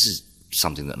 Yeah. This is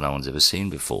something that no one's ever seen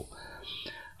before.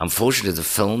 Unfortunately, the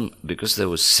film, because there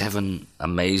were 7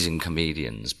 amazing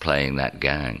comedians playing that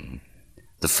gang,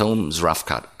 the film's rough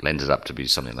cut ended up to be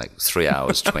something like 3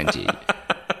 hours 20.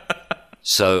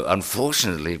 So,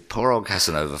 unfortunately, poor old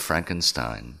Casanova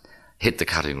Frankenstein hit the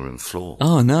cutting room floor.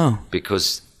 Oh, no.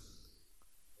 Because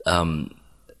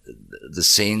the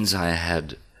scenes I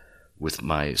had with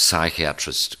my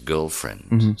psychiatrist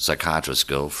girlfriend,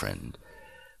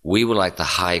 we were like the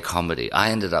high comedy.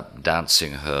 I ended up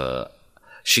dancing her.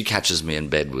 She catches me in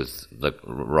bed with the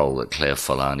role that Claire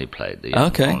Forlani played, the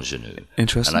young ingenue.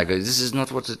 Interesting. And I go, this is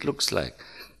not what it looks like.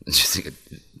 And she thinks,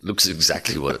 it looks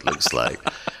exactly what it looks like.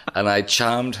 And I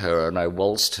charmed her and I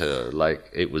waltzed her like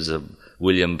it was a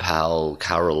William Powell,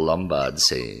 Carole Lombard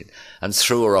scene, and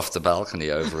threw her off the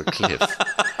balcony over a cliff.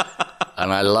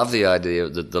 And I love the idea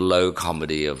of the low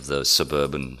comedy of the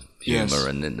suburban humour,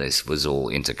 and then this was all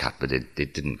intercut, but it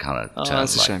didn't kind of turn.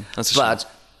 That's a shame. That's a shame.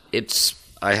 But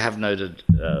I have noted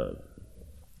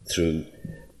through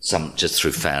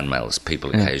fan mails, people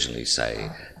occasionally say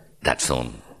that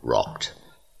film rocked.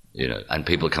 And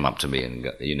people come up to me and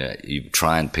go, you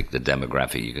try and pick the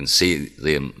demographic. You can see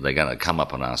them; they're going to come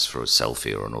up and ask for a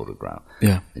selfie or an autograph.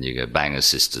 Yeah, and you go, Banger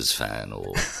Sisters fan,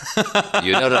 or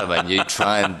you know what I mean. You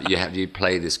try and you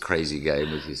play this crazy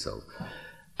game with yourself,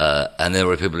 and there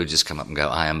are people who just come up and go,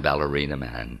 "I am Ballerina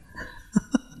Man,"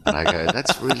 and I go,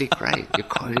 "That's really great. You're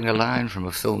quoting a line from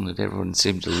a film that everyone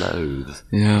seemed to loathe."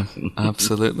 Yeah,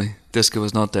 absolutely. Disco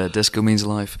is not dead. Disco means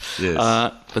life. Yes.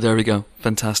 But there we go.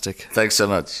 Fantastic. Thanks so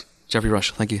much. Geoffrey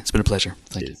Rush, thank you. It's been a pleasure.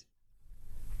 Thank you.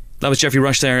 That was Geoffrey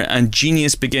Rush there, and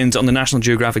Genius begins on the National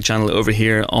Geographic Channel over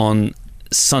here on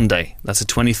Sunday. That's the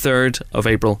 23rd of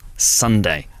April,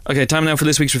 Sunday. Okay, time now for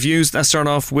this week's reviews. Let's start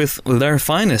off with Their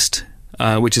Finest,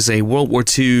 which is a World War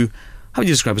II, how would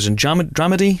you describe it?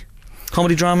 Dramedy?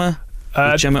 Comedy drama?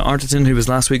 With Gemma Arterton, who was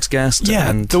last week's guest. Yeah,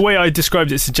 and the way I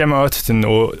described it to Gemma Arterton,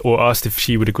 or asked if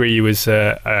she would agree, was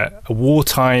a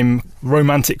wartime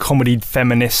romantic comedy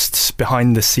feminist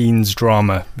behind the scenes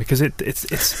drama, because it's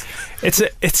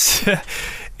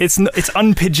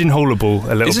unpigeonholable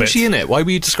a little bit. Isn't she in it? Why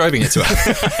were you describing it to her?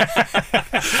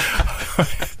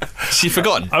 She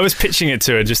forgotten. I was pitching it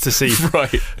to her just to see.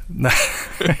 Right.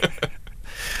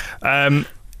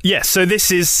 Yeah. So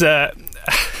this is.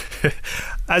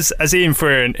 As Ian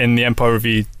Freer in the Empire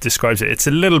Review describes it, it's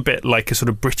a little bit like a sort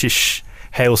of British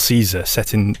Hail Caesar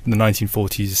set in the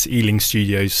 1940s, Ealing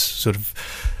Studios sort of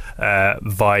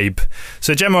vibe.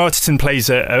 So Gemma Arterton plays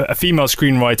a female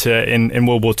screenwriter in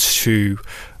World War II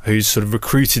who's sort of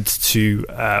recruited to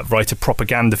write a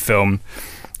propaganda film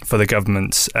for the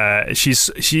government. She's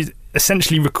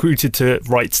essentially recruited to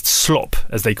write slop,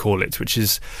 as they call it, which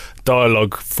is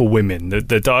dialogue for women.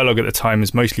 The dialogue at the time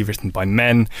is mostly written by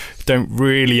men who don't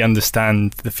really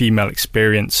understand the female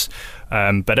experience.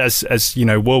 But as you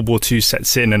know, World War II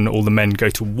sets in and all the men go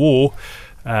to war,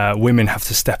 women have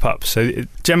to step up. So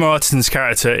Gemma Arterton's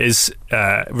character is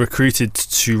recruited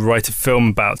to write a film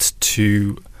about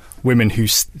two women who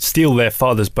steal their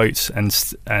father's boats and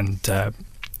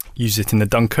use it in the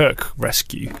Dunkirk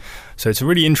rescue. So it's a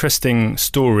really interesting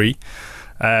story.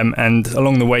 And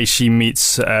along the way, she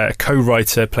meets a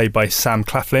co-writer played by Sam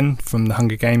Claflin from The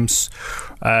Hunger Games.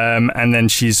 And then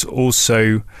she's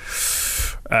also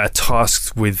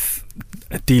tasked with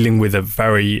dealing with a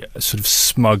very sort of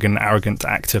smug and arrogant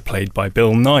actor played by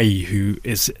Bill Nighy, who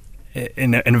is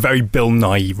in a very Bill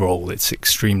Nighy role. It's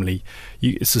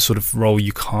it's the sort of role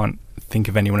you can't think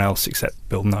of anyone else except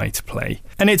Bill Nighy to play.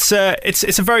 And it's a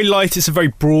very light, it's a very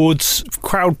broad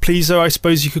crowd pleaser, I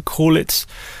suppose you could call it.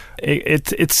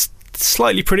 It's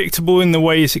slightly predictable in the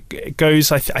ways it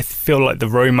goes. I feel like the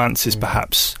romance is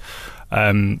perhaps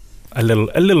a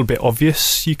little bit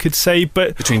obvious, you could say,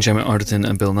 but between Gemma Arterton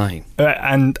and Bill Nighy,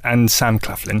 and Sam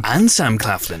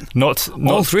Claflin, not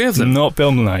all three of them, not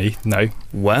Bill Nighy. No.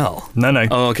 Well, no.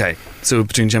 Oh, okay. So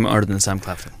between Gemma Arterton and Sam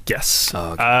Claflin. Yes.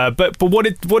 Oh, okay. But what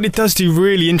it does do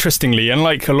really interestingly,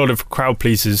 unlike a lot of crowd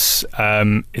pleasers,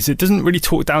 is it doesn't really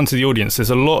talk down to the audience. There's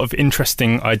a lot of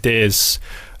interesting ideas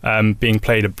being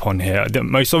played upon here.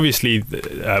 Most obviously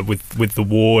with the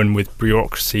war and with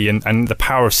bureaucracy and the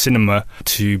power of cinema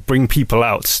to bring people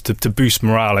out to boost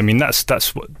morale. I mean,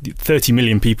 that's what 30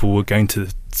 million people were going to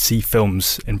see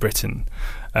films in Britain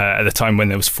at the time when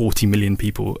there was 40 million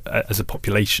people as a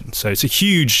population. So it's a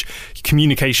huge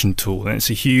communication tool, and it's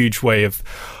a huge way of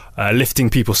lifting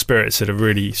people's spirits at a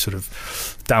really sort of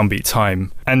downbeat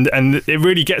time, and it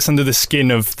really gets under the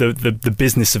skin of the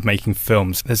business of making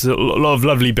films. There's a lot of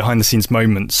lovely behind the scenes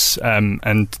moments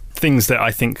and things that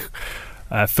I think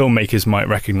filmmakers might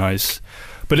recognise.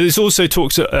 But it also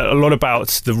talks a lot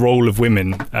about the role of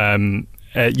women.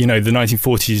 The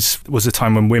 1940s was a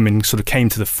time when women sort of came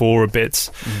to the fore a bit.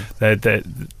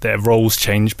 Their roles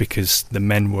changed because the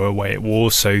men were away at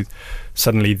war, so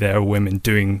suddenly there are women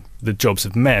doing the jobs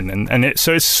of men,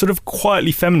 so it's sort of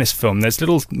quietly feminist film. There's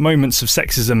little moments of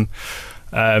sexism.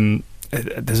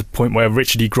 There's a point where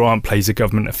Richard E. Grant plays a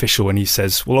government official and he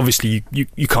says, well, obviously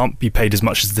you can't be paid as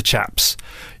much as the chaps,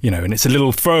 and it's a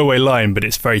little throwaway line, but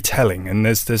it's very telling. And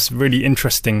there's really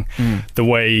interesting the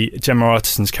way Gemma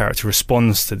Arterton's character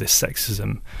responds to this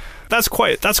sexism. That's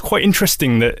quite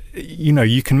interesting that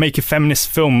you can make a feminist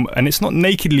film and it's not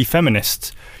nakedly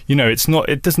feminist.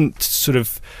 It doesn't sort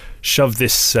of shove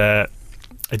this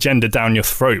agenda down your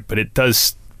throat, but it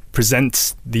does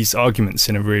present these arguments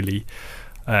in a really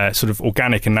sort of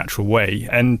organic and natural way.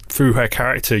 And through her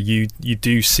character, you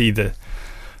do see the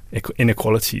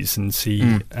inequalities and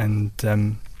see and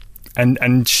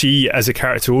and she as a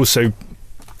character also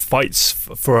fights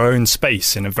for her own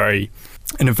space in a very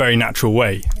natural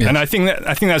way. Yes. And I think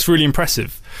that's really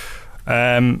impressive.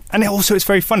 And it's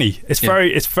very funny.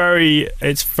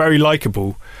 It's very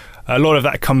likable. A lot of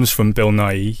that comes from Bill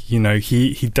Nighy. You know,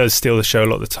 he does steal the show a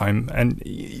lot of the time, and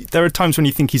there are times when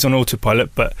you think he's on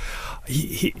autopilot, but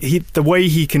he the way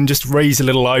he can just raise a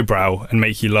little eyebrow and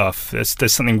make you laugh,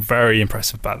 there's something very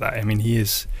impressive about that. I mean,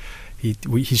 he's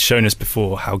shown us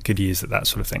before how good he is at that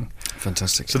sort of thing.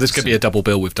 Fantastic. So this could be a double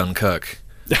bill with Dunkirk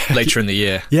later in the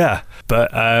year. Yeah,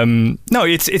 but no,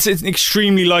 it's an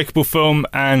extremely likable film,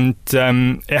 and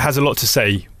it has a lot to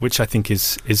say, which I think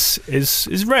is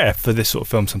rare for this sort of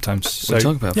film sometimes. So, we'll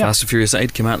talk about Fast and Furious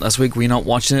 8 came out last week. We're not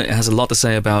watching it. It has a lot to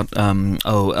say about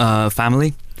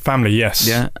family. Family, yes.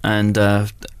 Yeah, and family.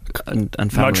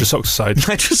 Nitrous oxide.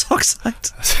 Nitrous oxide.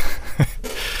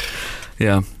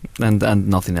 Yeah, and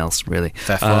nothing else really.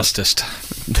 They're fastest.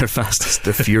 They're fastest.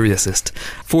 They're furiousest.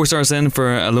 4 stars in for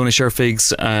Alona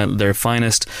Sherfig's Their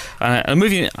Finest. A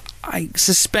movie I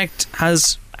suspect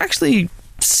has actually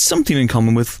something in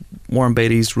common with Warren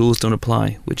Beatty's Rules Don't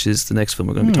Apply, which is the next film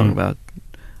we're going to be talking about.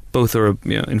 Both are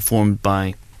informed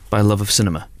by love of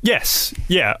cinema. Yes,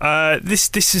 yeah. This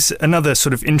is another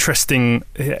sort of interesting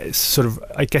sort of,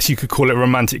 I guess you could call it,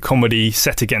 romantic comedy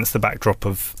set against the backdrop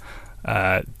of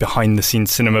behind the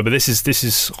scenes cinema, but this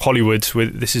is Hollywood.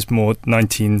 This is more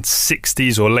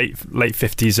 1960s or late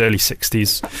 50s, early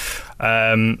 60s,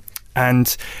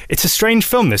 and it's a strange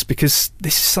film, this, because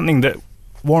this is something that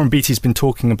Warren Beatty's been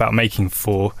talking about making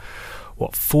for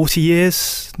 40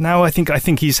 years now. I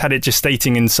think he's had it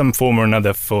gestating in some form or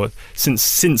another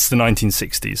since the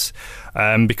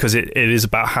 1960s, because it is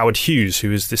about Howard Hughes,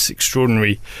 who is this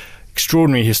extraordinary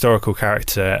historical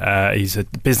character. He's a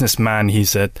businessman,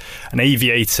 he's an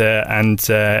aviator,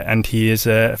 and he is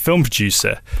a film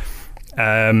producer.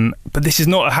 But this is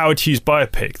not a Howard Hughes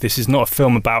biopic. This is not a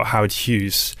film about Howard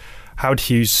Hughes. Howard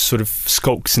Hughes sort of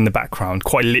skulks in the background,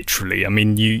 quite literally. I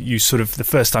mean, you sort of, the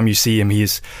first time you see him, he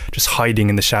is just hiding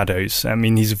in the shadows. I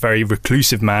mean, he's a very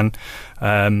reclusive man.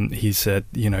 He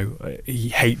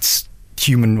hates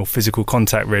human or physical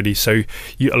contact, really. So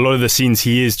a lot of the scenes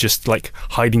he is just like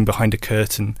hiding behind a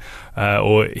curtain,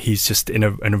 or he's just in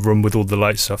a room with all the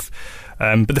lights off.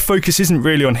 But the focus isn't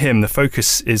really on him. The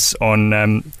focus is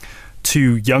on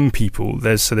two young people.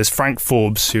 There's Frank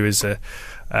Forbes, who is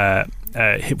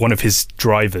one of his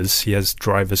drivers. He has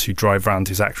drivers who drive around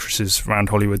his actresses around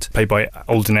Hollywood, played by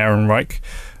Alden Ehrenreich.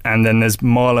 And then there's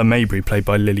Marla Mabry, played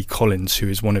by Lily Collins, who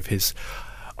is one of his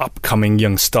upcoming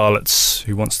young starlets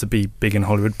who wants to be big in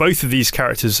Hollywood. Both of these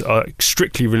characters are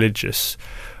strictly religious,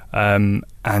 and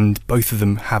both of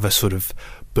them have a sort of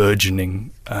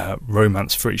burgeoning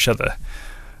romance for each other.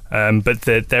 But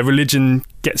their religion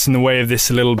gets in the way of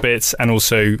this a little bit, and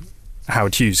also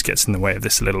Howard Hughes gets in the way of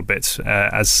this a little bit,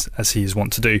 as he is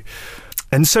wont to do.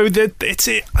 And so it's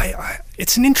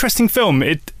an interesting film.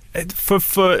 For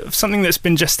something that's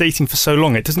been gestating for so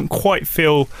long, it doesn't quite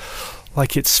feel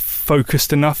like it's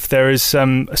focused enough. There is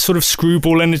a sort of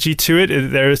screwball energy to it.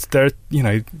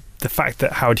 The fact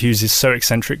that Howard Hughes is so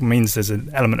eccentric means there's an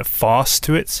element of farce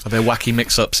to it. Are there wacky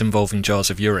mix-ups involving jars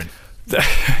of urine?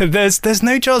 There's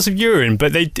no jars of urine,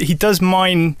 but he does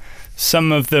mine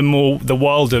some of the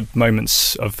wilder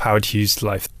moments of Howard Hughes'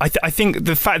 life. I think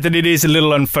the fact that it is a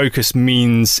little unfocused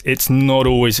means it's not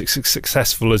always as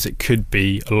successful as it could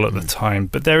be a lot of the time.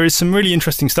 But there is some really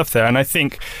interesting stuff there, and I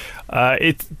think a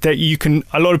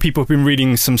lot of people have been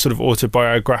reading some sort of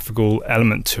autobiographical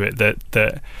element to it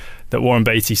that Warren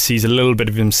Beatty sees a little bit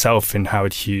of himself in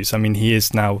Howard Hughes. I mean, he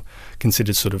is now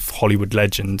considered sort of Hollywood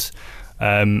legend.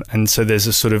 And so there's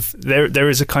a sort of there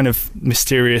is a kind of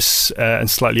mysterious and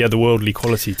slightly otherworldly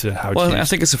quality to Howard Hughes. Well, I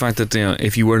think it's the fact that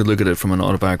if you were to look at it from an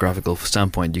autobiographical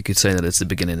standpoint, you could say that it's the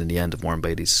beginning and the end of Warren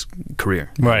Beatty's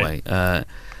career, in a way.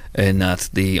 In that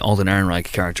the Alden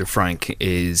Ehrenreich character Frank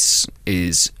is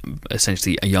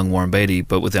essentially a young Warren Beatty,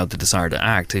 but without the desire to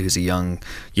act. Who's a young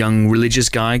religious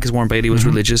guy, because Warren Beatty was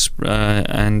religious,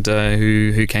 and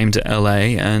who came to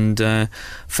LA and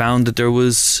found that there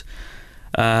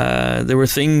were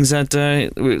things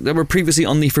that were previously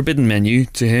on the forbidden menu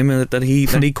to him that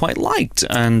he quite liked,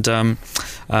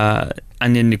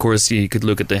 and then of course you could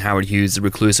look at the Howard Hughes, the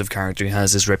reclusive character, who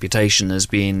has this reputation as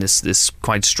being this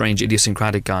quite strange,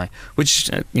 idiosyncratic guy. Which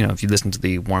if you listen to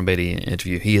the Warren Beatty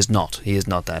interview, he is not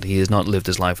that. He has not lived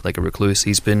his life like a recluse.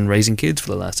 He's been raising kids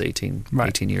for the last 18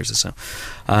 years or so.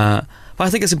 But I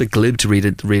think it's a bit glib to read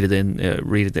it in.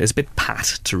 It's a bit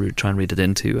pat to try and read it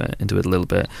into it a little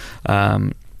bit.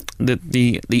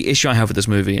 the issue I have with this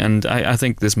movie, and I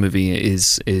think this movie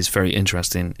is very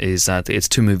interesting, is that it's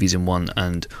two movies in one,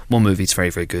 and one movie is very,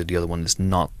 very good, the other one is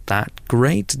not that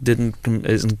great,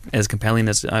 isn't as compelling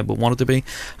as I would want it to be,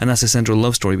 and that's the central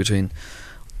love story between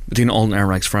Alden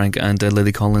Ehrenreich's Frank and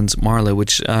Lily Collins' Marla,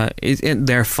 which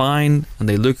they're fine and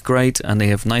they look great and they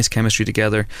have nice chemistry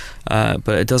together, but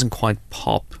it doesn't quite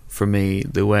pop for me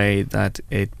the way that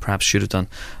it perhaps should have done.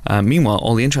 Meanwhile,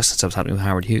 all the interesting stuff's happening with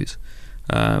Howard Hughes,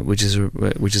 which is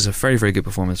a very, very good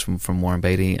performance from Warren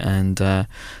Beatty, and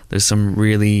there's some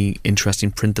really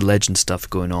interesting print the legend stuff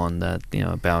going on that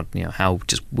about how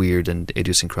just weird and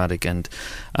idiosyncratic and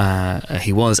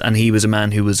he was a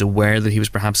man who was aware that he was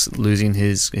perhaps losing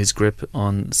his grip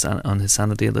on his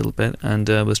sanity a little bit, and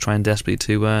was trying desperately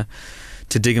to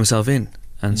dig himself in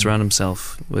and surround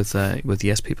himself with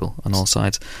yes people on all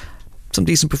sides. Some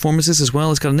decent performances as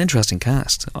well. It's got an interesting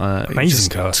cast. Amazing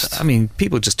cast. I mean,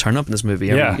 people just turn up in this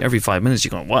movie every 5 minutes.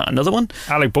 You're going, what, another one?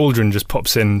 Alec Baldwin just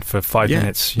pops in for 5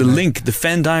 minutes. The link, the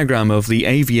Venn diagram of the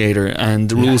aviator and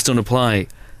the rules don't apply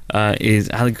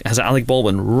has Alec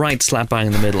Baldwin right slap bang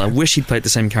in the middle. I wish he'd played the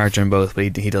same character in both,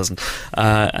 but he doesn't.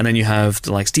 And then you have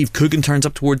Steve Coogan turns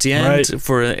up towards the end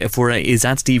for a is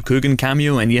that Steve Coogan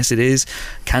cameo, and yes it is.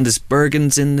 Candice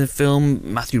Bergen's in the film.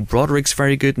 Matthew Broderick's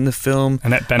very good in the film.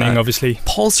 Annette Bening, obviously.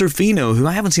 Paul Sorvino, who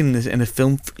I haven't seen in a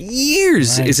film for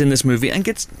years, is in this movie and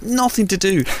gets nothing to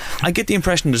do. I get the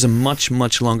impression there's a much,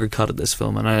 much longer cut of this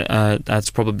film, and that's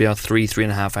probably about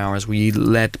 3.5 hours where you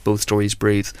let both stories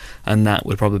breathe, and that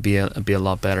would probably be a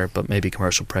lot better, but maybe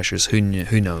commercial pressures, who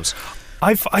knows.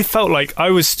 I felt like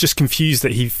I was just confused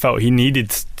that he felt he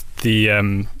needed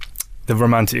the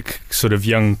romantic sort of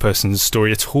young person's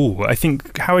story at all. I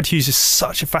think Howard Hughes is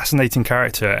such a fascinating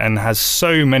character and has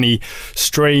so many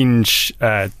strange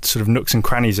sort of nooks and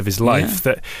crannies of his life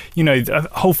that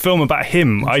a whole film about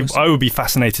him I would be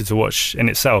fascinated to watch in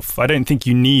itself. I don't think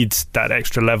you need that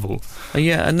extra level.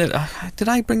 And did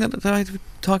I bring that?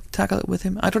 Did I tackle it with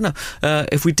him? I don't know.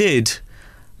 If we did,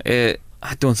 I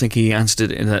don't think he answered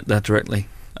it in that directly.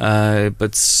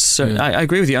 But I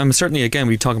agree with you. I'm certainly, again,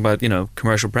 we talk about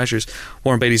commercial pressures.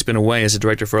 Warren Beatty's been away as a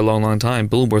director for a long, long time.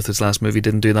 Bulworth, his last movie,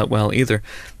 didn't do that well either.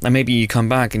 And maybe you come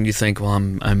back and you think, well,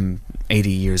 I'm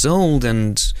 80 years old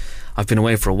and I've been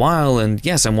away for a while, and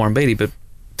yes, I'm Warren Beatty, but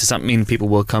does that mean people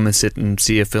will come and sit and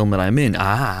see a film that I'm in?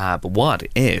 But what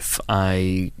if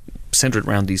I center it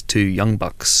around these two young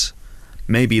bucks?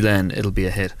 Maybe then it'll be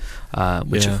a hit,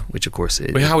 which of course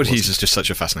it is. Howard Hughes is just such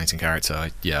a fascinating character.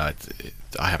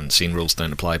 I haven't seen Rules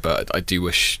Don't Apply, but I do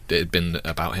wish it had been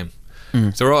about him.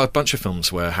 There are a bunch of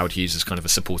films where Howard Hughes is kind of a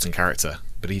supporting character,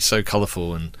 but he's so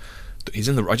colourful, and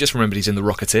I just remembered he's in The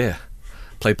Rocketeer,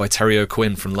 played by Terry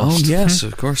O'Quinn from Lost. Oh yes,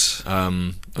 of course.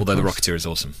 Although The Rocketeer is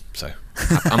awesome, so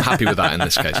I'm happy with that in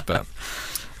this case. But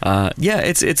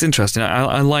it's interesting.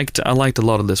 I liked a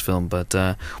lot of this film, but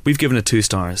we've given it 2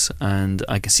 stars, and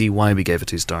I can see why we gave it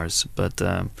 2 stars. But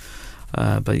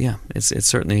yeah, it's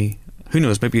certainly, who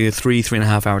knows, maybe a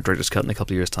 3.5 hour director's cut in a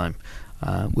couple of years' time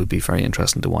would be very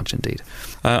interesting to watch indeed.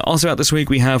 Also out this week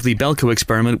we have The Belko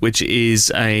Experiment, which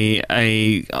is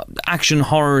a action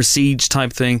horror siege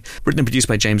type thing, written and produced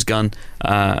by James Gunn,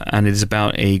 and it is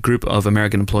about a group of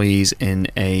American employees in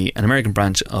an American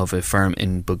branch of a firm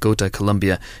in Bogota,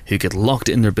 Colombia, who get locked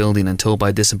in their building and told by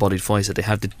a disembodied voice that they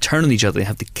have to turn on each other, they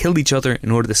have to kill each other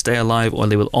in order to stay alive, or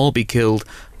they will all be killed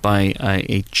by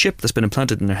a chip that's been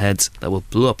implanted in their heads that will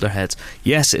blow up their heads.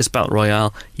 Yes, it's Battle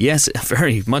Royale. Yes,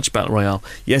 very much Battle Royale.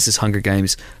 Yes, it's Hunger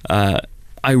Games.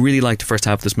 I really liked the first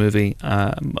half of this movie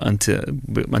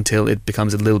until it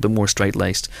becomes a little bit more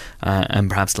straight-laced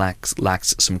and perhaps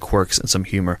lacks some quirks and some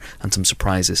humour and some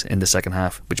surprises in the second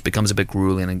half, which becomes a bit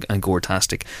grueling and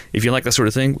gore-tastic. If you like that sort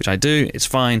of thing, which I do, it's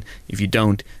fine. If you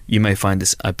don't, you may find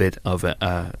this a bit of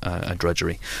a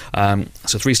drudgery.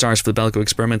 So 3 stars for The Belko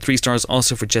Experiment, 3 stars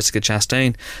also for Jessica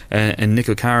Chastain and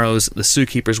Nico Caro's The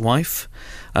Zookeeper's Wife.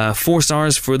 4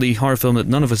 stars for the horror film that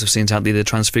none of us have seen, sadly, The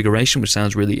Transfiguration, which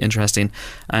sounds really interesting,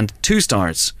 and 2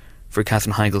 stars for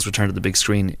Katherine Heigl's return to the big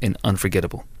screen in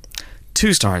Unforgettable.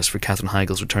 2 stars for Katherine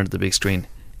Heigl's return to the big screen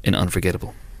in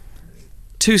Unforgettable.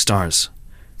 2 stars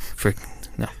for...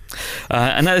 No.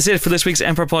 And that is it for this week's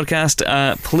Empire podcast.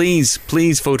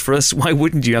 Please vote for us. Why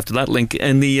wouldn't you, after that link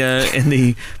in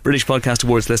the British Podcast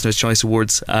Awards, Listeners' Choice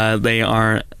Awards? They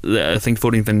are, I think,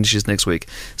 voting finishes next week.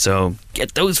 So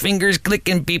get those fingers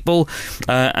clicking, people.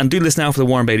 And do listen now for the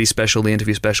Warren Beatty special, the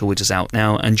interview special, which is out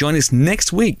now. And join us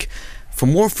next week for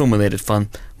more film-related fun,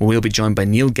 where we'll be joined by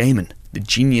Neil Gaiman, the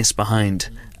genius behind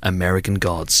American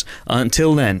Gods.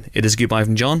 Until then, it is goodbye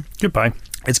from John. Goodbye.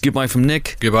 It's goodbye from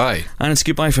Nick. Goodbye. And it's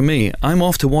goodbye from me. I'm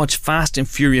off to watch Fast and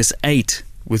Furious 8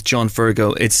 with John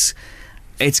Fergo. It's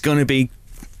going to be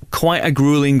quite a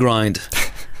grueling grind.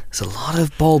 There's a lot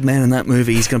of bald men in that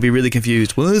movie. He's going to be really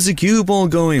confused. Where's the cue ball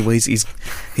going? Well, he's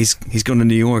going to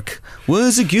New York.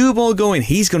 Where's the cue ball going?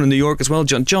 He's going to New York as well.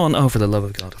 John, oh, for the love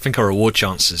of God. I think our award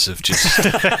chances have just...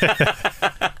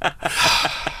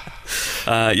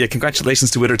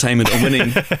 Congratulations to Wittertainment on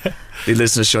winning the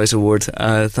Listener's Choice Award.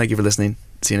 Thank you for listening.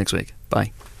 See you next week.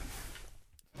 Bye.